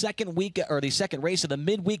 That's the second week, or the second race of the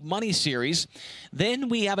Midweek Money Series. Then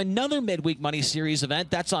we have another Midweek Money Series event.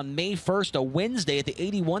 That's on May 1st, a Wednesday at the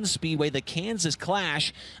 81 Speedway, the Kansas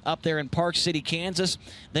Clash up there in Park City, Kansas.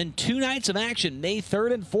 Then 2 nights of action, May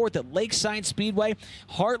 3rd and 4th at Lakeside Speedway,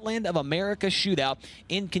 Heartland of America Shootout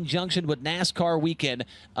in conjunction with NASCAR Weekend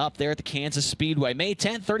up there at the Kansas Speedway. May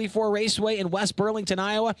 10th, 34 Raceway in West Burlington,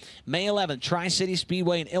 Iowa. May 11th, Tri-City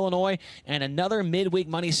Speedway in Illinois, and another Midweek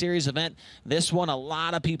Money Series event. This one a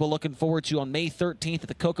lot of people looking forward to on May 13th at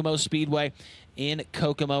the Kokomo Speedway in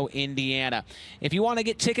Kokomo, Indiana. If you want to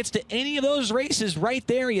get tickets to any of those races, right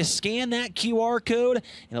there, you scan that QR code,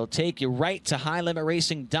 and it'll take you right to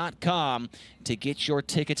highlimitracing.com to get your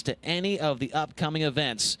tickets to any of the upcoming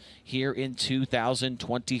events here in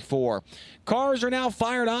 2024. Cars are now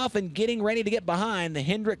fired off and getting ready to get behind the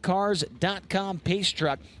HendrickCars.com pace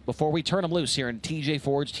truck before we turn them loose here in TJ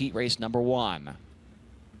Ford's Heat Race number 1.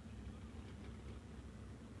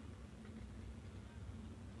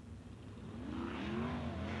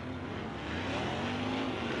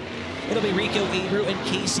 It'll be Rico Abreu and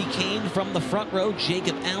Casey Kane from the front row,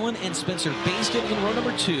 Jacob Allen and Spencer Baston in row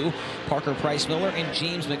number 2, Parker Price Miller and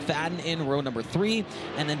James McFadden in row number 3,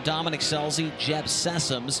 and then Dominic Selzy, Jeb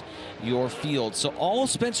Sessoms, your field. So all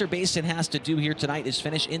Spencer Baston has to do here tonight is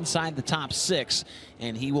finish inside the top 6,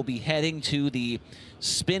 and he will be heading to the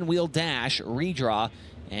spin wheel dash redraw,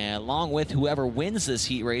 and along with whoever wins this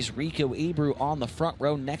heat race, Rico Abreu on the front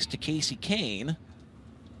row next to Casey Kane.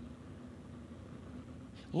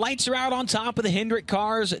 Lights are out on top of the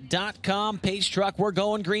HendrickCars.com Pace Truck. We're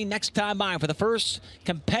going green next time by for the first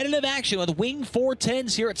competitive action with Wing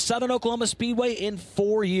 410s here at Southern Oklahoma Speedway in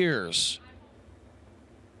 4 years.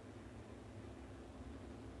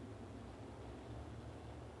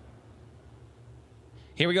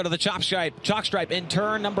 Here we go to the chalk stripe in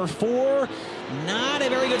turn number 4. Not a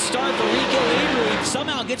very good start for Rico Abreu. He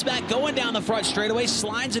somehow gets back going down the front straightaway,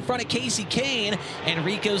 slides in front of Casey Kane, and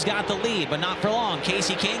Rico's got the lead, but not for long.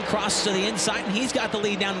 Casey Kane crosses to the inside, and he's got the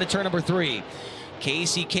lead down into turn number 3.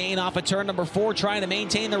 Casey Kane off of turn number 4 trying to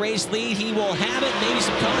maintain the race lead. He will have it. Maybe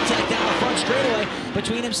some contact down the front straightaway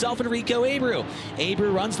between himself and Rico Abreu.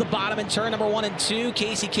 Abreu runs the bottom in turn number 1 and 2.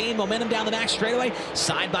 Casey Kane momentum down the back straightaway.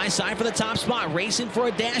 Side by side for the top spot. Racing for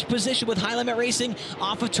a dash position with High Limit Racing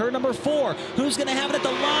off of turn number 4. Who's going to have it at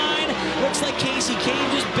the line? Looks like Casey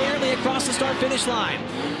Kane just barely across the start-finish line.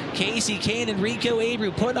 Casey Kane and Rico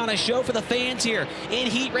Abreu putting on a show for the fans here in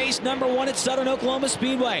heat race number 1 at Southern Oklahoma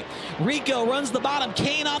Speedway. Rico runs the bottom,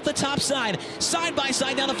 Kane off the top side by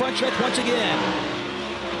side down the front stretch once again.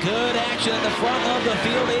 Good action at the front of the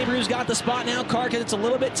field. Abreu's got the spot now. Carcass, it's a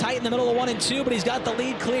little bit tight in the middle of 1 and 2, but he's got the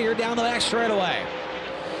lead clear down the back straightaway.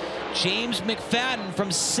 James McFadden from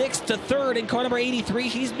 6th to 3rd in car number 83.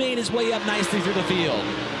 He's made his way up nicely through the field.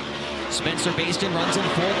 Spencer Baston runs in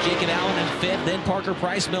 4th, Jacob Allen in 5th, then Parker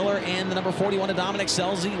Price Miller and the number 41 to Dominic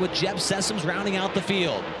Selzy with Jeb Sessoms rounding out the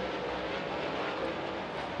field.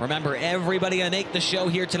 Remember, everybody going to make the show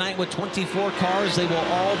here tonight with 24 cars. They will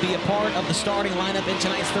all be a part of the starting lineup in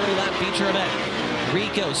tonight's 30-lap feature event.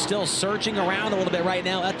 Rico still searching around a little bit right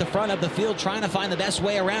now at the front of the field, trying to find the best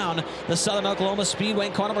way around the Southern Oklahoma Speedway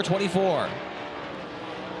in car number 24.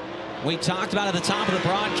 We talked about at the top of the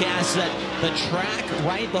broadcast that the track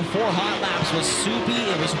right before hot laps was soupy,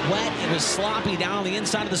 it was wet, it was sloppy down on the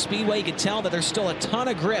inside of the speedway. You could tell that there's still a ton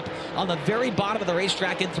of grip on the very bottom of the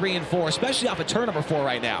racetrack in 3 and 4, especially off of turn number 4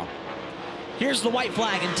 right now. Here's the white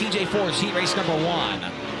flag in TJ Ford's heat race number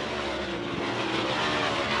 1.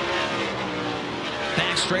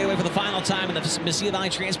 Back straightaway for the final time in the Mesilla Valley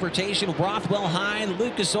Transportation. Rothwell High,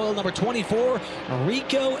 Lucas Oil number 24.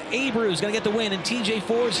 Rico Abreu is going to get the win in TJ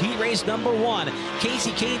Ford's heat race number 1.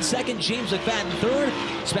 Casey Kane 2nd, James McFadden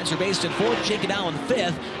 3rd, Spencer Baston 4th, Jacob Allen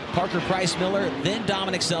 5th, Parker Price Miller, then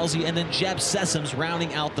Dominic Selzy, and then Jeb Sessoms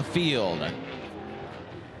rounding out the field.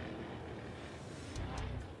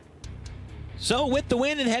 So with the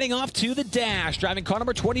win and heading off to the dash, driving car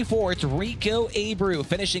number 24, it's Rico Abreu.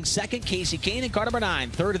 Finishing 2nd, Casey Kane in car number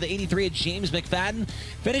 9. 3rd of the 83 at James McFadden.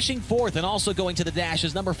 Finishing 4th and also going to the dash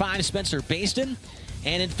is number 5, Spencer Baston.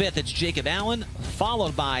 And in 5th, it's Jacob Allen,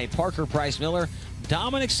 followed by Parker Price Miller,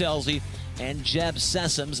 Dominic Selzy, and Jeb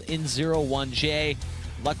Sessoms in 01J.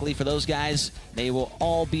 Luckily for those guys, they will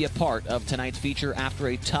all be a part of tonight's feature after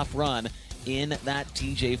a tough run in that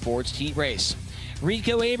TJ Ford's heat race.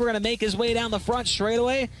 Rico Abreu going to make his way down the front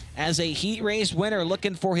straightaway as a heat race winner,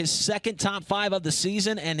 looking for his 2nd top 5 of the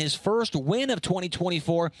season and his first win of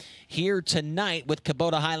 2024 here tonight with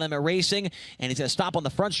Kubota High Limit Racing. And he's going to stop on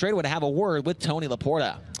the front straightaway to have a word with Tony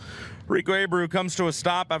Laporta. Rico Abreu comes to a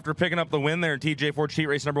stop after picking up the win there in TJ Ford heat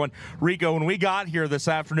race number 1. Rico, when we got here this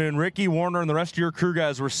afternoon, Ricky Warner and the rest of your crew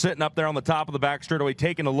guys were sitting up there on the top of the back straightaway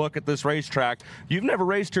taking a look at this racetrack. You've never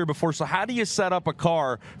raced here before, so how do you set up a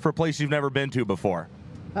car for a place you've never been to before?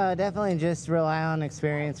 Definitely just rely on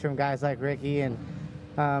experience from guys like Ricky, and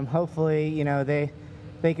hopefully, you know,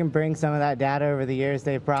 they can bring some of that data over the years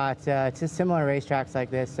they've brought to similar racetracks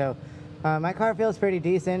like this. So my car feels pretty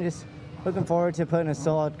decent. Just looking forward to putting a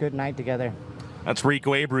solid good night together. That's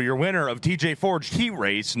Rico Abreu, your winner of TJ Ford's heat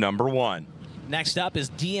race number 1. Next up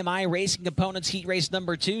is DMI Racing Components heat race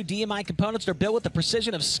number 2. DMI components are built with the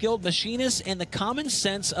precision of skilled machinists and the common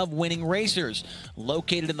sense of winning racers.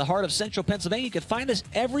 Located in the heart of central Pennsylvania, you can find us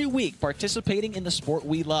every week participating in the sport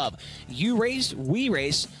we love. You race, we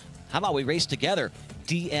race. How about we race together?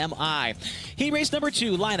 DMI. Heat race number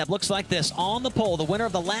 2 lineup looks like this. On the pole, the winner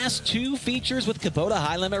of the last 2 features with Kubota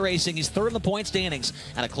High Limit Racing. He's 3rd in the point standings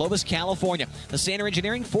out of Clovis, California. The Sander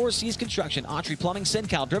Engineering, 4 Seas Construction, Autry Plumbing,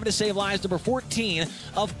 SenCal, Driven to Save Lives, number 14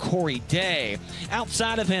 of Corey Day.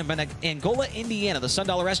 Outside of him, in Angola, Indiana, the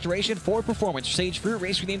Sundollar Restoration, Ford Performance, Sage Fruit,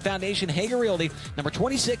 Race Green Foundation, Hager Realty, number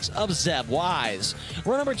 26 of Zeb Wise.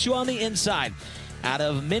 Row number 2 on the inside. Out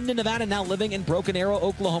of Minden, Nevada, now living in Broken Arrow,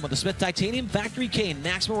 Oklahoma. The Smith Titanium, Factory Kane,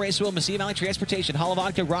 Maximo Racewheel, Mesilla Valley Transportation, Hall of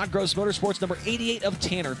Vodka, Rod Gross Motorsports, number 88 of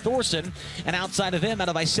Tanner Thorson. And outside of him, out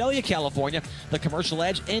of Visalia, California, the Commercial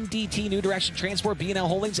Edge, NDT, New Direction Transport, B&L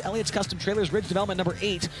Holdings, Elliott's Custom Trailers, Ridge Development, number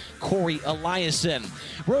 8, Corey Eliason.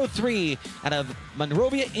 Row 3, out of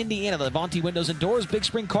Monrovia, Indiana, the Levante Windows and Doors, Big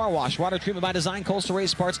Spring Car Wash, Water Treatment by Design,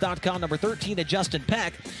 CoastalRaceParts.com. Number 13 to Justin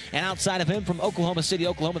Peck. And outside of him from Oklahoma City,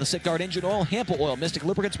 Oklahoma, the Sick Guard Engine Oil, Hample Oil, Mystic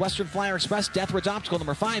Lubricants, Western Flyer Express, Deathridge Optical.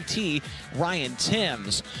 Number 5T, Ryan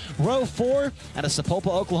Timms. Row 4 out of Sapulpa,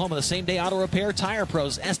 Oklahoma, the Same Day Auto Repair, Tire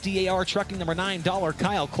Pros, SDAR Trucking. Number $9,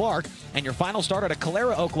 Kyle Clark. And your final start out of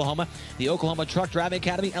Calera, Oklahoma, the Oklahoma Truck Driving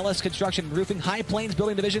Academy, LS Construction and Roofing, High Plains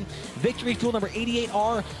Building Division, Victory Fuel number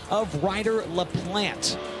 88R of Ryder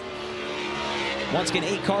LaPlante. Once again,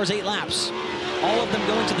 8 cars, 8 laps. All of them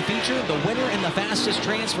going to the feature. The winner and the fastest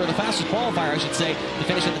transfer, the fastest qualifier, I should say, to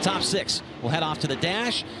finish in the top 6. We'll head off to the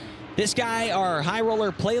dash. This guy, our high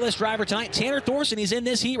roller playlist driver tonight, Tanner Thorson, he's in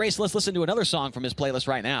this heat race. Let's listen to another song from his playlist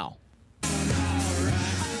right now.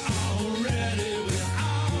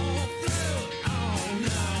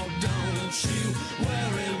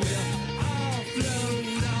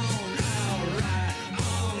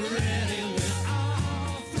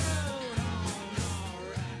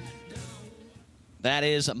 That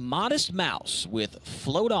is Modest Mouse with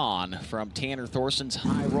Float On from Tanner Thorson's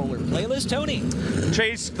High Roller playlist. Tony.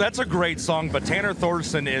 Chase, that's a great song, but Tanner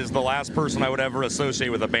Thorson is the last person I would ever associate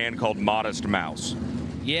with a band called Modest Mouse.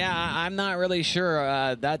 Yeah, I'm not really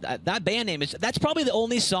sure. That band name is, that's probably the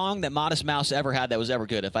only song that Modest Mouse ever had that was ever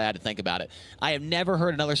good, if I had to think about it. I have never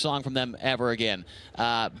heard another song from them ever again.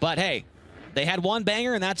 But hey, they had one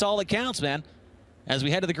banger, and that's all that counts, man. As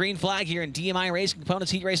we head to the green flag here in DMI Racing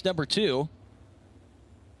Components Heat Race number 2.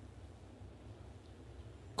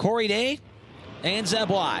 Corey Day and Zeb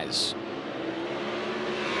Wise. 3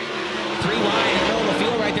 wide in the middle of the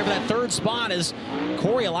field right there for that 3rd spot as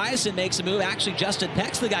Corey Eliason makes a move. Actually, Justin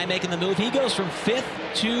Peck's the guy making the move. He goes from 5th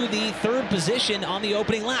to the 3rd position on the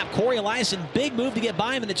opening lap. Corey Eliason, big move to get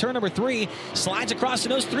by him into turn number 3. Slides across the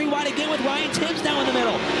nose, 3 wide again with Ryan Timms now in the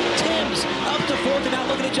middle. Timms up to 4th and now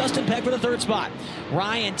looking at Justin Peck for the 3rd spot.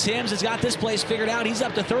 Ryan Timms has got this place figured out. He's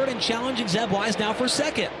up to 3rd and challenging Zeb Wise now for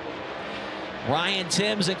 2nd. Ryan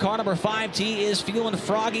Timms in car number 5T is feeling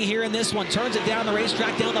froggy here in this one. Turns it down the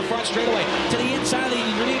racetrack, down the front straightaway to the inside of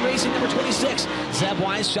the Union Racing number 26. Zeb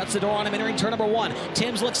Wise shuts the door on him entering turn number 1.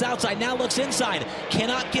 Timms looks outside, now looks inside.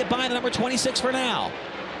 Cannot get by the number 26 for now.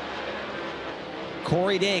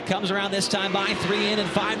 Corey Day comes around this time by 3 in and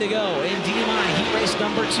 5 to go in DMI heat race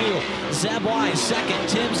number 2. Zeb Wise 2nd,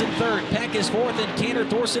 Timms in 3rd, Peck is 4th, and Tanner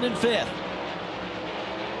Thorson in 5th.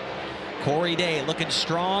 Corey Day looking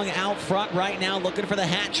strong out front right now, looking for the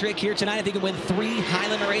hat trick here tonight. If he can win 3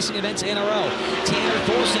 high-limit racing events in a row. Tanner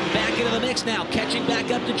Thorson back into the mix now, catching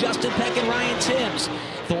back up to Justin Peck and Ryan Timms.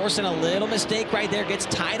 Thorson, a little mistake right there, gets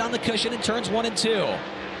tied on the cushion in turns 1 and 2.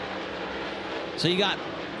 So you got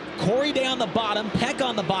Corey Day on the bottom, Peck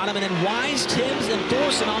on the bottom, and then Wise, Timms, and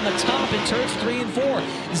Thorson on the top in turns 3 and 4.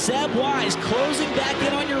 Zeb Wise closing back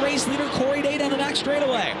in on your race leader, Corey Day down the back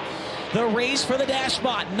straightaway. The race for the dash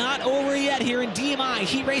spot not over yet here in DMI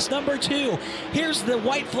heat race number 2. Here's the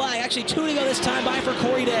white flag, actually 2 to go this time by for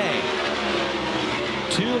Corey Day.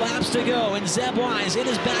 2 laps to go, and Zeb Wise in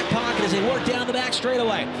his back pocket as they work down the back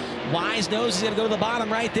straightaway. Wise knows he's going to go to the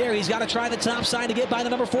bottom right there. He's got to try the top side to get by the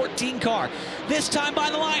number 14 car. This time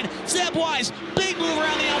by the line, Zeb Wise, big move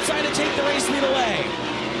around the outside to take the race lead away.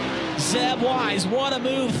 Zeb Wise, what a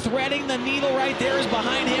move, threading the needle right there is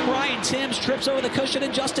behind him. Ryan Timms trips over the cushion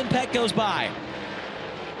and Justin Peck goes by.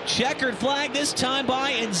 Checkered flag this time by,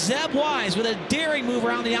 and Zeb Wise with a daring move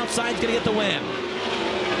around the outside is going to get the win.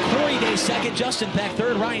 Corey Day 2nd, Justin Peck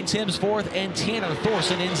 3rd, Ryan Timms 4th, and Tanner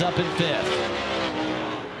Thorson ends up in 5th.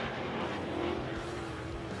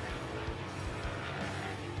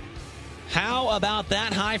 How about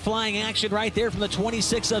that high-flying action right there from the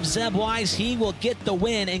 26 of Zeb Wise? He will get the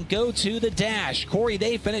win and go to the dash. Corey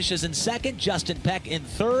Day finishes in 2nd, Justin Peck in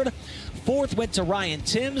 3rd. 4th went to Ryan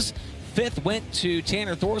Timms. 5th went to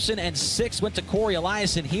Tanner Thorson, and 6th went to Corey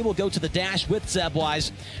Eliason. He will go to the dash with Zeb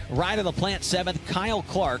Wise. Ryder LaPlante 7th. Kyle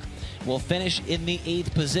Clark will finish in the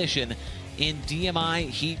 8th position in DMI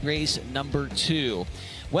heat race number 2.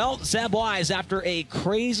 Well, Zeb Wise, after a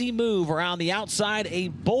crazy move around the outside, a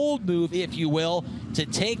bold move, if you will, to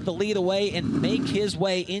take the lead away and make his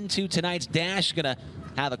way into tonight's dash. Going to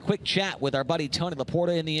have a quick chat with our buddy Tony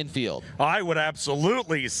Laporta in the infield. I would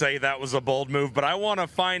absolutely say that was a bold move, but I want to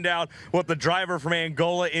find out what the driver from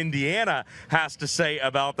Angola, Indiana has to say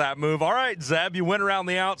about that move. All right, Zeb, you went around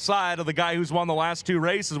the outside of the guy who's won the last 2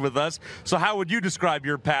 races with us. So how would you describe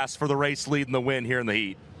your pass for the race lead and the win here in the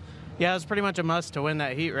heat? Yeah, it was pretty much a must to win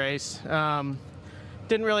that heat race. Didn't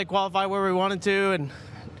really qualify where we wanted to, and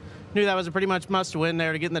knew that was a pretty much must win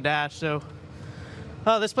there to get in the dash. So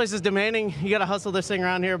this place is demanding. You got to hustle this thing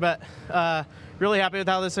around here, but really happy with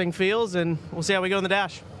how this thing feels, and we'll see how we go in the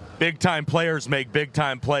dash. big-time players make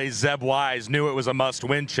big-time plays. Zeb Wise knew it was a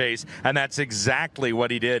must-win chase, and that's exactly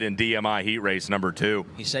what he did in DMI Heat Race number 2.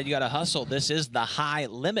 He said you got to hustle. This is the high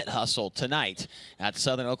limit hustle tonight at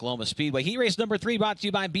Southern Oklahoma Speedway. Heat Race number 3 brought to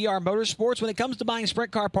you by BR Motorsports. When it comes to buying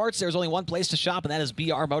sprint car parts, there's only one place to shop, and that is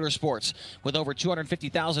BR Motorsports. With over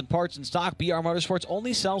 250,000 parts in stock, BR Motorsports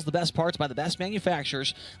only sells the best parts by the best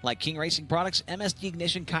manufacturers like King Racing Products, MSD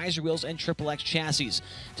Ignition, Kaiser Wheels, and XXX Chassis.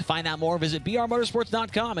 To find out more, visit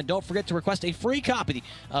brmotorsports.com, and don't forget to request a free copy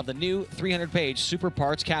of the new 300-page Super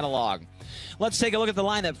Parts catalog. Let's take a look at the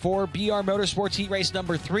lineup for BR Motorsports Heat Race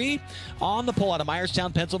number 3. On the pole out of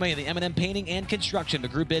Myerstown, Pennsylvania, the M&M Painting and Construction,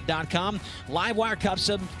 thegroupbid.com. Livewire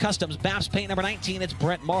Customs, BAPS Paint number 19, it's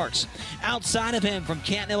Brent Marks. Outside of him from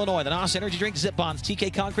Canton, Illinois, the NOS Energy Drink, Zip Bonds,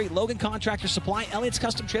 TK Concrete, Logan Contractor Supply, Elliott's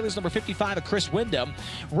Custom Trailers number 55 of Chris Wyndham.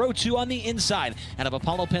 Row 2 on the inside out of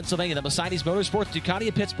Apollo, Pennsylvania, the Mercedes Motorsports, Ducati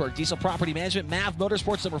of Pittsburgh, Diesel Property Management, MAV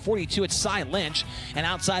Motorsports number 42, it's Cy Lynch. And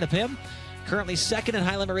outside of him, currently second in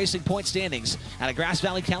high limit racing point standings out of Grass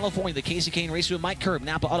Valley, California, the Casey Kane Raceway, Mike Curb,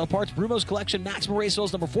 Napa Auto Parts, Brumo's Collection, Maximum Race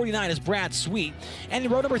Wheels number 49 is Brad Sweet. And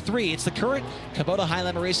in row number 3, it's the current Kubota high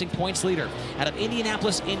limit racing points leader out of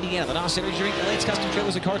Indianapolis, Indiana, the NOS Energy Drink, Elliott's Custom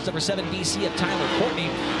Trailers and Carts number 7 BC of Tyler Courtney.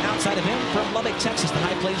 Outside of him from Lubbock, Texas, the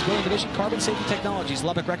High Plains Growing Division, Carbon Safety Technologies,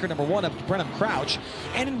 Lubbock record number 1 of Brenham Crouch.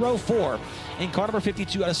 And in row 4, in car number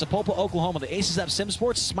 52 out of Sapulpa, Oklahoma, the Aces of Sim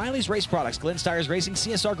Sports, Smiley's Race Products, Glenn Stires Racing,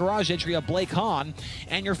 CSR Garage entry of Blake Hahn.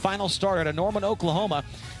 And your final starter out of Norman, Oklahoma,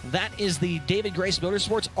 that is the David Grace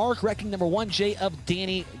Motorsports Arc Wrecking number 1J of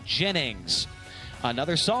Danny Jennings.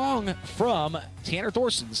 Another song from Tanner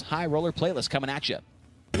Thorson's High Roller playlist coming at you.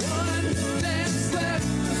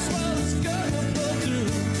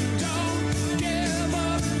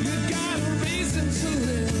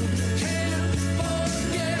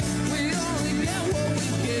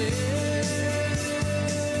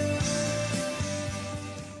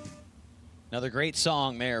 Another great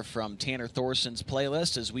song there from Tanner Thorson's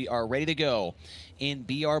playlist as we are ready to go in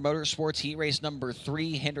BR Motorsports Heat Race number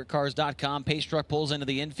 3. HendrickCars.com. Pace truck pulls into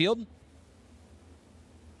the infield.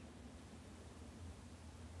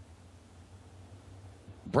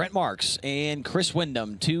 Brent Marks and Chris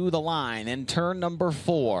Wyndham to the line in turn number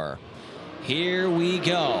 4. Here we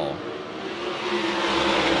go.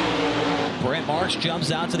 Brent Marks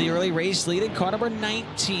jumps out to the early race lead in car number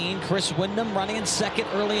 19. Chris Wyndham running in second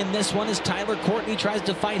early in this one as Tyler Courtney tries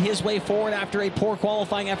to fight his way forward after a poor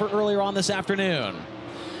qualifying effort earlier on this afternoon.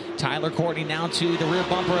 Tyler Courtney now to the rear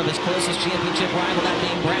bumper of his closest championship rival, that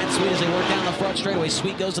being Brad Sweet, as they work down the front straightaway.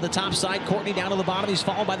 Sweet goes to the top side, Courtney down to the bottom. He's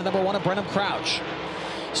followed by the number 1 of Brenham Crouch.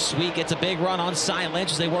 Sweet gets a big run on Cy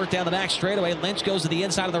Lynch as they work down the back straightaway. Lynch goes to the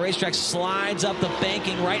inside of the racetrack, slides up the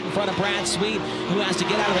banking right in front of Brad Sweet, who has to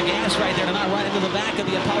get out of the gas right there to not run into the back of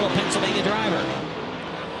the Apollo, Pennsylvania driver.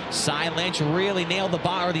 Cy Lynch really nailed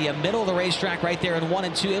the middle of the racetrack right there in 1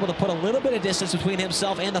 and 2, able to put a little bit of distance between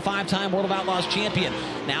himself and the 5-time World of Outlaws champion.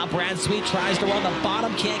 Now Brad Sweet tries to run the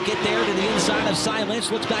bottom, can't get there to the inside of Cy Lynch,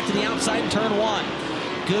 looks back to the outside in turn 1.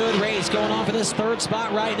 Good race going on for this 3rd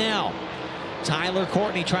spot right now. Tyler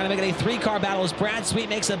Courtney trying to make it a 3-car battle as Brad Sweet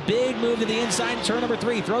makes a big move to the inside in turn number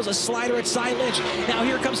 3. Throws a slider at Cy Lynch. Now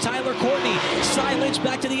here comes Tyler Courtney. Cy Lynch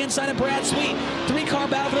back to the inside of Brad Sweet. 3-car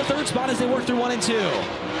battle for the 3rd spot as they work through 1 and 2.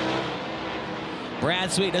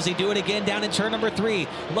 Brad Sweet, does he do it again down in turn number 3?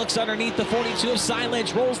 Looks underneath the 42 of Cy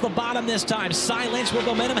Lynch. Rolls the bottom this time. Cy Lynch with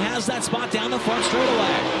momentum has that spot down the front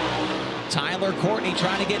straightaway. Tyler Courtney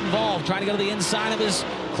trying to get involved, trying to go to the inside of his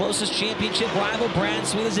closest championship rival, Brad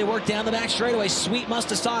Sweet, as they work down the back straightaway. Sweet must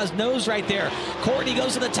have saw his nose right there. Courtney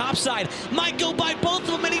goes to the top side. Might go by both of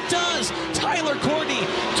them, and he does. Tyler Courtney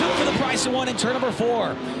took for the price of 1 in turn number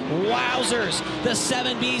 4. Wowzers. The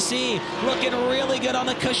 7 BC looking really good on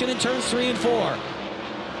the cushion in turns 3 and 4.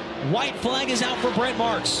 White flag is out for Brent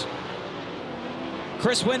Marks.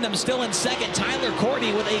 Chris Wyndham still in second. Tyler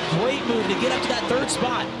Courtney with a great move to get up to that 3rd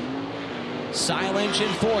spot. Cy Lynch in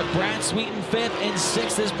 4th, Brad Sweet in 5th, and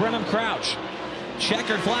 6th is Brenham Crouch.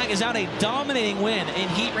 Checkered flag is out. A dominating win in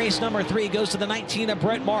heat race number 3 goes to the 19 of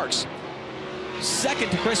Brent Marks.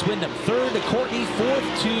 2nd to Chris Wyndham, 3rd to Courtney,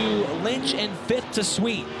 4th to Lynch, and 5th to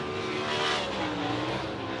Sweet.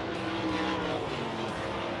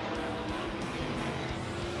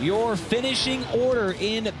 Your finishing order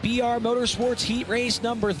in BR Motorsports Heat Race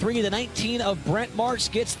number 3. The 19 of Brent Marks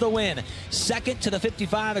gets the win. 2nd to the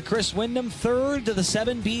 55 of Chris Wyndham. 3rd to the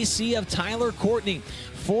 7 BC of Tyler Courtney.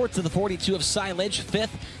 4th to the 42 of Cy Lynch. 5th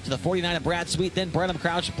to the 49 of Brad Sweet. Then Brenham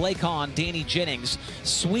Crouch, Blake Hahn, Danny Jennings.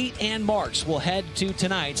 Sweet and Marks will head to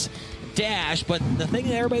tonight's dash, but the thing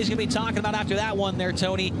that everybody's going to be talking about after that one there,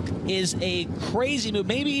 Tony, is a crazy move,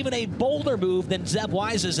 maybe even a bolder move than Zeb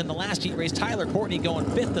Wise's in the last heat race. Tyler Courtney going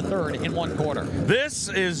 5th to 3rd in 1 corner. This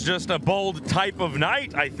is just a bold type of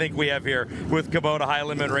night I think we have here with Kubota High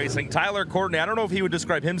Limit Racing. Tyler Courtney, I don't know if he would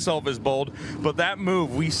describe himself as bold, but that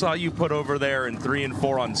move we saw you put over there in 3 and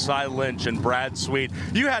 4 on Cy Lynch and Brad Sweet,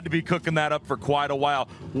 you had to be cooking that up for quite a while.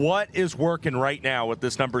 What is working right now with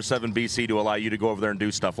this number 7 BC to allow you to go over there and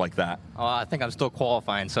do stuff like that? I think I'm still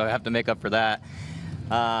qualifying, so I have to make up for that.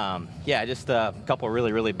 Yeah, just a couple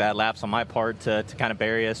really, really bad laps on my part to kind of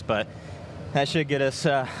bury us, but that should get us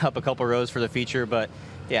up a couple rows for the feature. But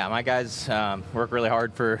yeah, my guys work really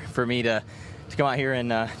hard for me to come out here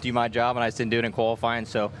and do my job, and I just didn't do it in qualifying.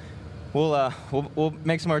 So we'll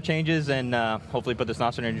make some more changes and hopefully put this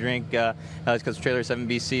Nostra in a drink because trailer 7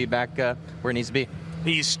 BC back where it needs to be.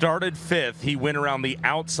 He started 5th. He went around the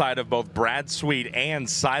outside of both Brad Sweet and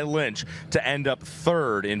Cy Lynch to end up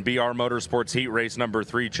 3rd in BR Motorsports Heat Race number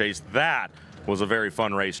 3, Chase. That was a very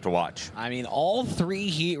fun race to watch. I mean, all 3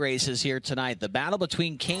 heat races here tonight. The battle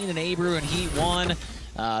between Kane and Abreu in Heat 1.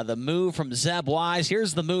 The move from Zeb Wise.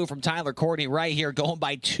 Here's the move from Tyler Courtney right here, going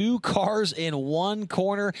by 2 cars in 1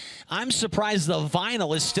 corner. I'm surprised the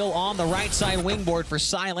vinyl is still on the right side wingboard for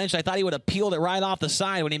Cy Lynch. I thought he would have peeled it right off the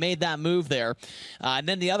side when he made that move there. And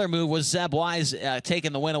then the other move was Zeb Wise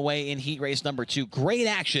taking the win away in heat race number 2. Great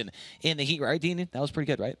action in the heat, right, Dean? That was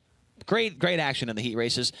pretty good, right? Great action in the heat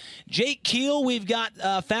races. Jake Keel, we've got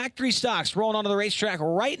factory stocks rolling onto the racetrack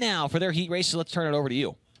right now for their heat races. Let's turn it over to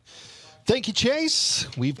you. Thank you, Chase.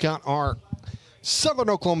 We've got our Southern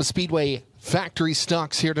Oklahoma Speedway factory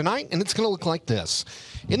stocks here tonight, and it's going to look like this.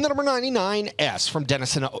 In the number 99S from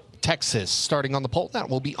Denison, Texas, starting on the pole, that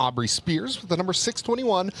will be Aubrey Spears. With the number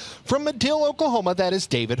 621 from Madill, Oklahoma, that is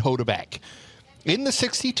David Hodebeck. In the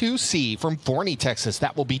 62C from Forney, Texas,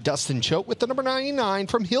 that will be Dustin Choate. With the number 99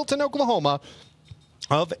 from Hilton, Oklahoma,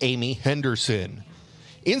 of Amy Henderson.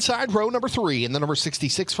 Inside row number 3 in the number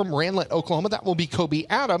 66 from Ranlet, Oklahoma, that will be Kobe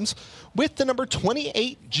Adams. With the number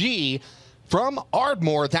 28G from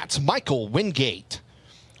Ardmore, that's Michael Wingate.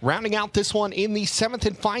 Rounding out this one in the 7th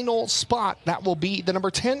and final spot, that will be the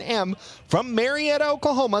number 10M from Marietta,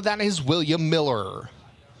 Oklahoma, that is William Miller.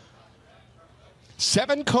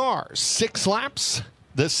 7 cars, 6 laps,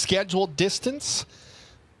 the scheduled distance.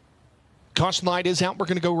 Caution light is out. We're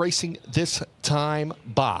going to go racing this time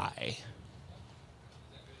by.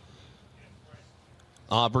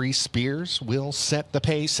 Aubrey Spears will set the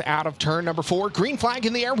pace out of turn number 4. Green flag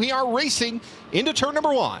in the air. We are racing into turn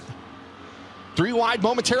number 1. 3 wide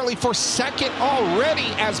momentarily for second already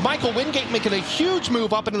as Michael Wingate making a huge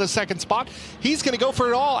move up into the 2nd spot. He's going to go for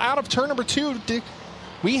it all out of turn number 2.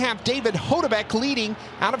 We have David Hodebeck leading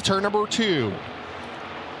out of turn number 2.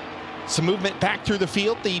 Some movement back through the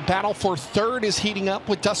field. The battle for 3rd is heating up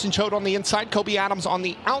with Dustin Choate on the inside, Kobe Adams on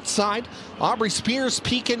the outside. Aubrey Spears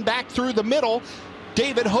peeking back through the middle.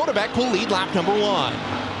 David Hodebeck will lead lap number 1.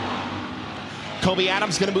 Kobe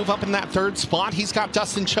Adams going to move up in that 3rd spot. He's got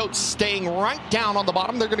Dustin Choate staying right down on the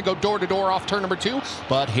bottom. They're going to go door to door off turn number 2.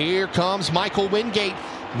 But here comes Michael Wingate.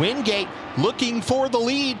 Wingate looking for the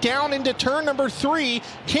lead down into turn number 3.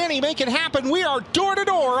 Can he make it happen? We are door to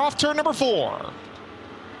door off turn number 4.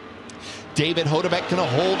 David Hodebeck going to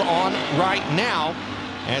hold on right now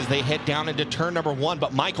as they head down into turn number 1,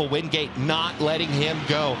 but Michael Wingate not letting him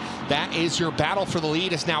go. That is your battle for the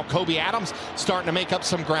lead. Is now Kobe Adams starting to make up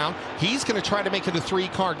some ground. He's going to try to make it a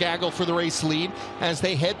 3-car gaggle for the race lead as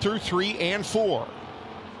they head through 3 and 4.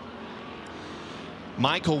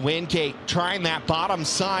 Michael Wingate trying that bottom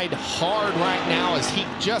side hard right now as he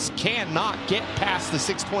just cannot get past the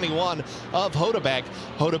 621 of Hodebeck.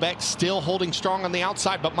 Hodebeck still holding strong on the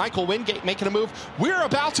outside, but Michael Wingate making a move. We're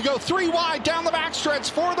about to go 3 wide down the backstretch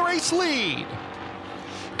for the race lead.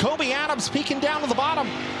 Kobe Adams peeking down to the bottom.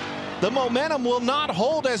 The momentum will not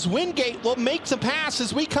hold as Wingate will make the pass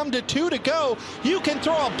as we come to 2 to go. You can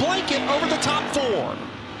throw a blanket over the top 4.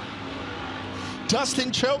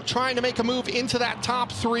 Dustin Choate trying to make a move into that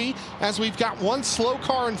top 3 as we've got one slow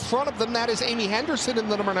car in front of them. That is Amy Henderson in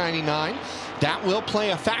the number 99. That will play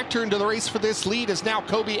a factor into the race for this lead as now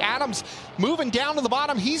Kobe Adams moving down to the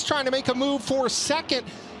bottom. He's trying to make a move for 2nd.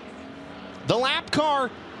 The lap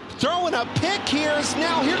car throwing a pick here as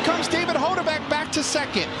now here comes David Hodebeck back to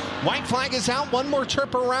 2nd. White flag is out, one more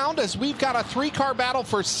trip around as we've got a 3-car battle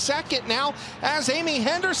for 2nd now as Amy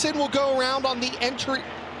Henderson will go around on the entry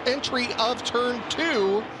of turn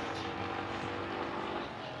 2.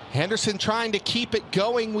 Henderson trying to keep it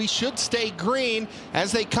going. We should stay green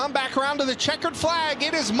as they come back around to the checkered flag.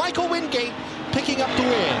 It is Michael Wingate picking up the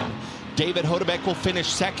win. David Hodebeck will finish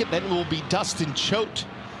 2nd. Then it will be Dustin Choate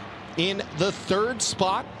in the third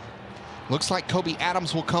spot. Looks like Kobe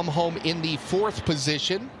Adams will come home in the 4th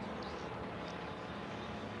position.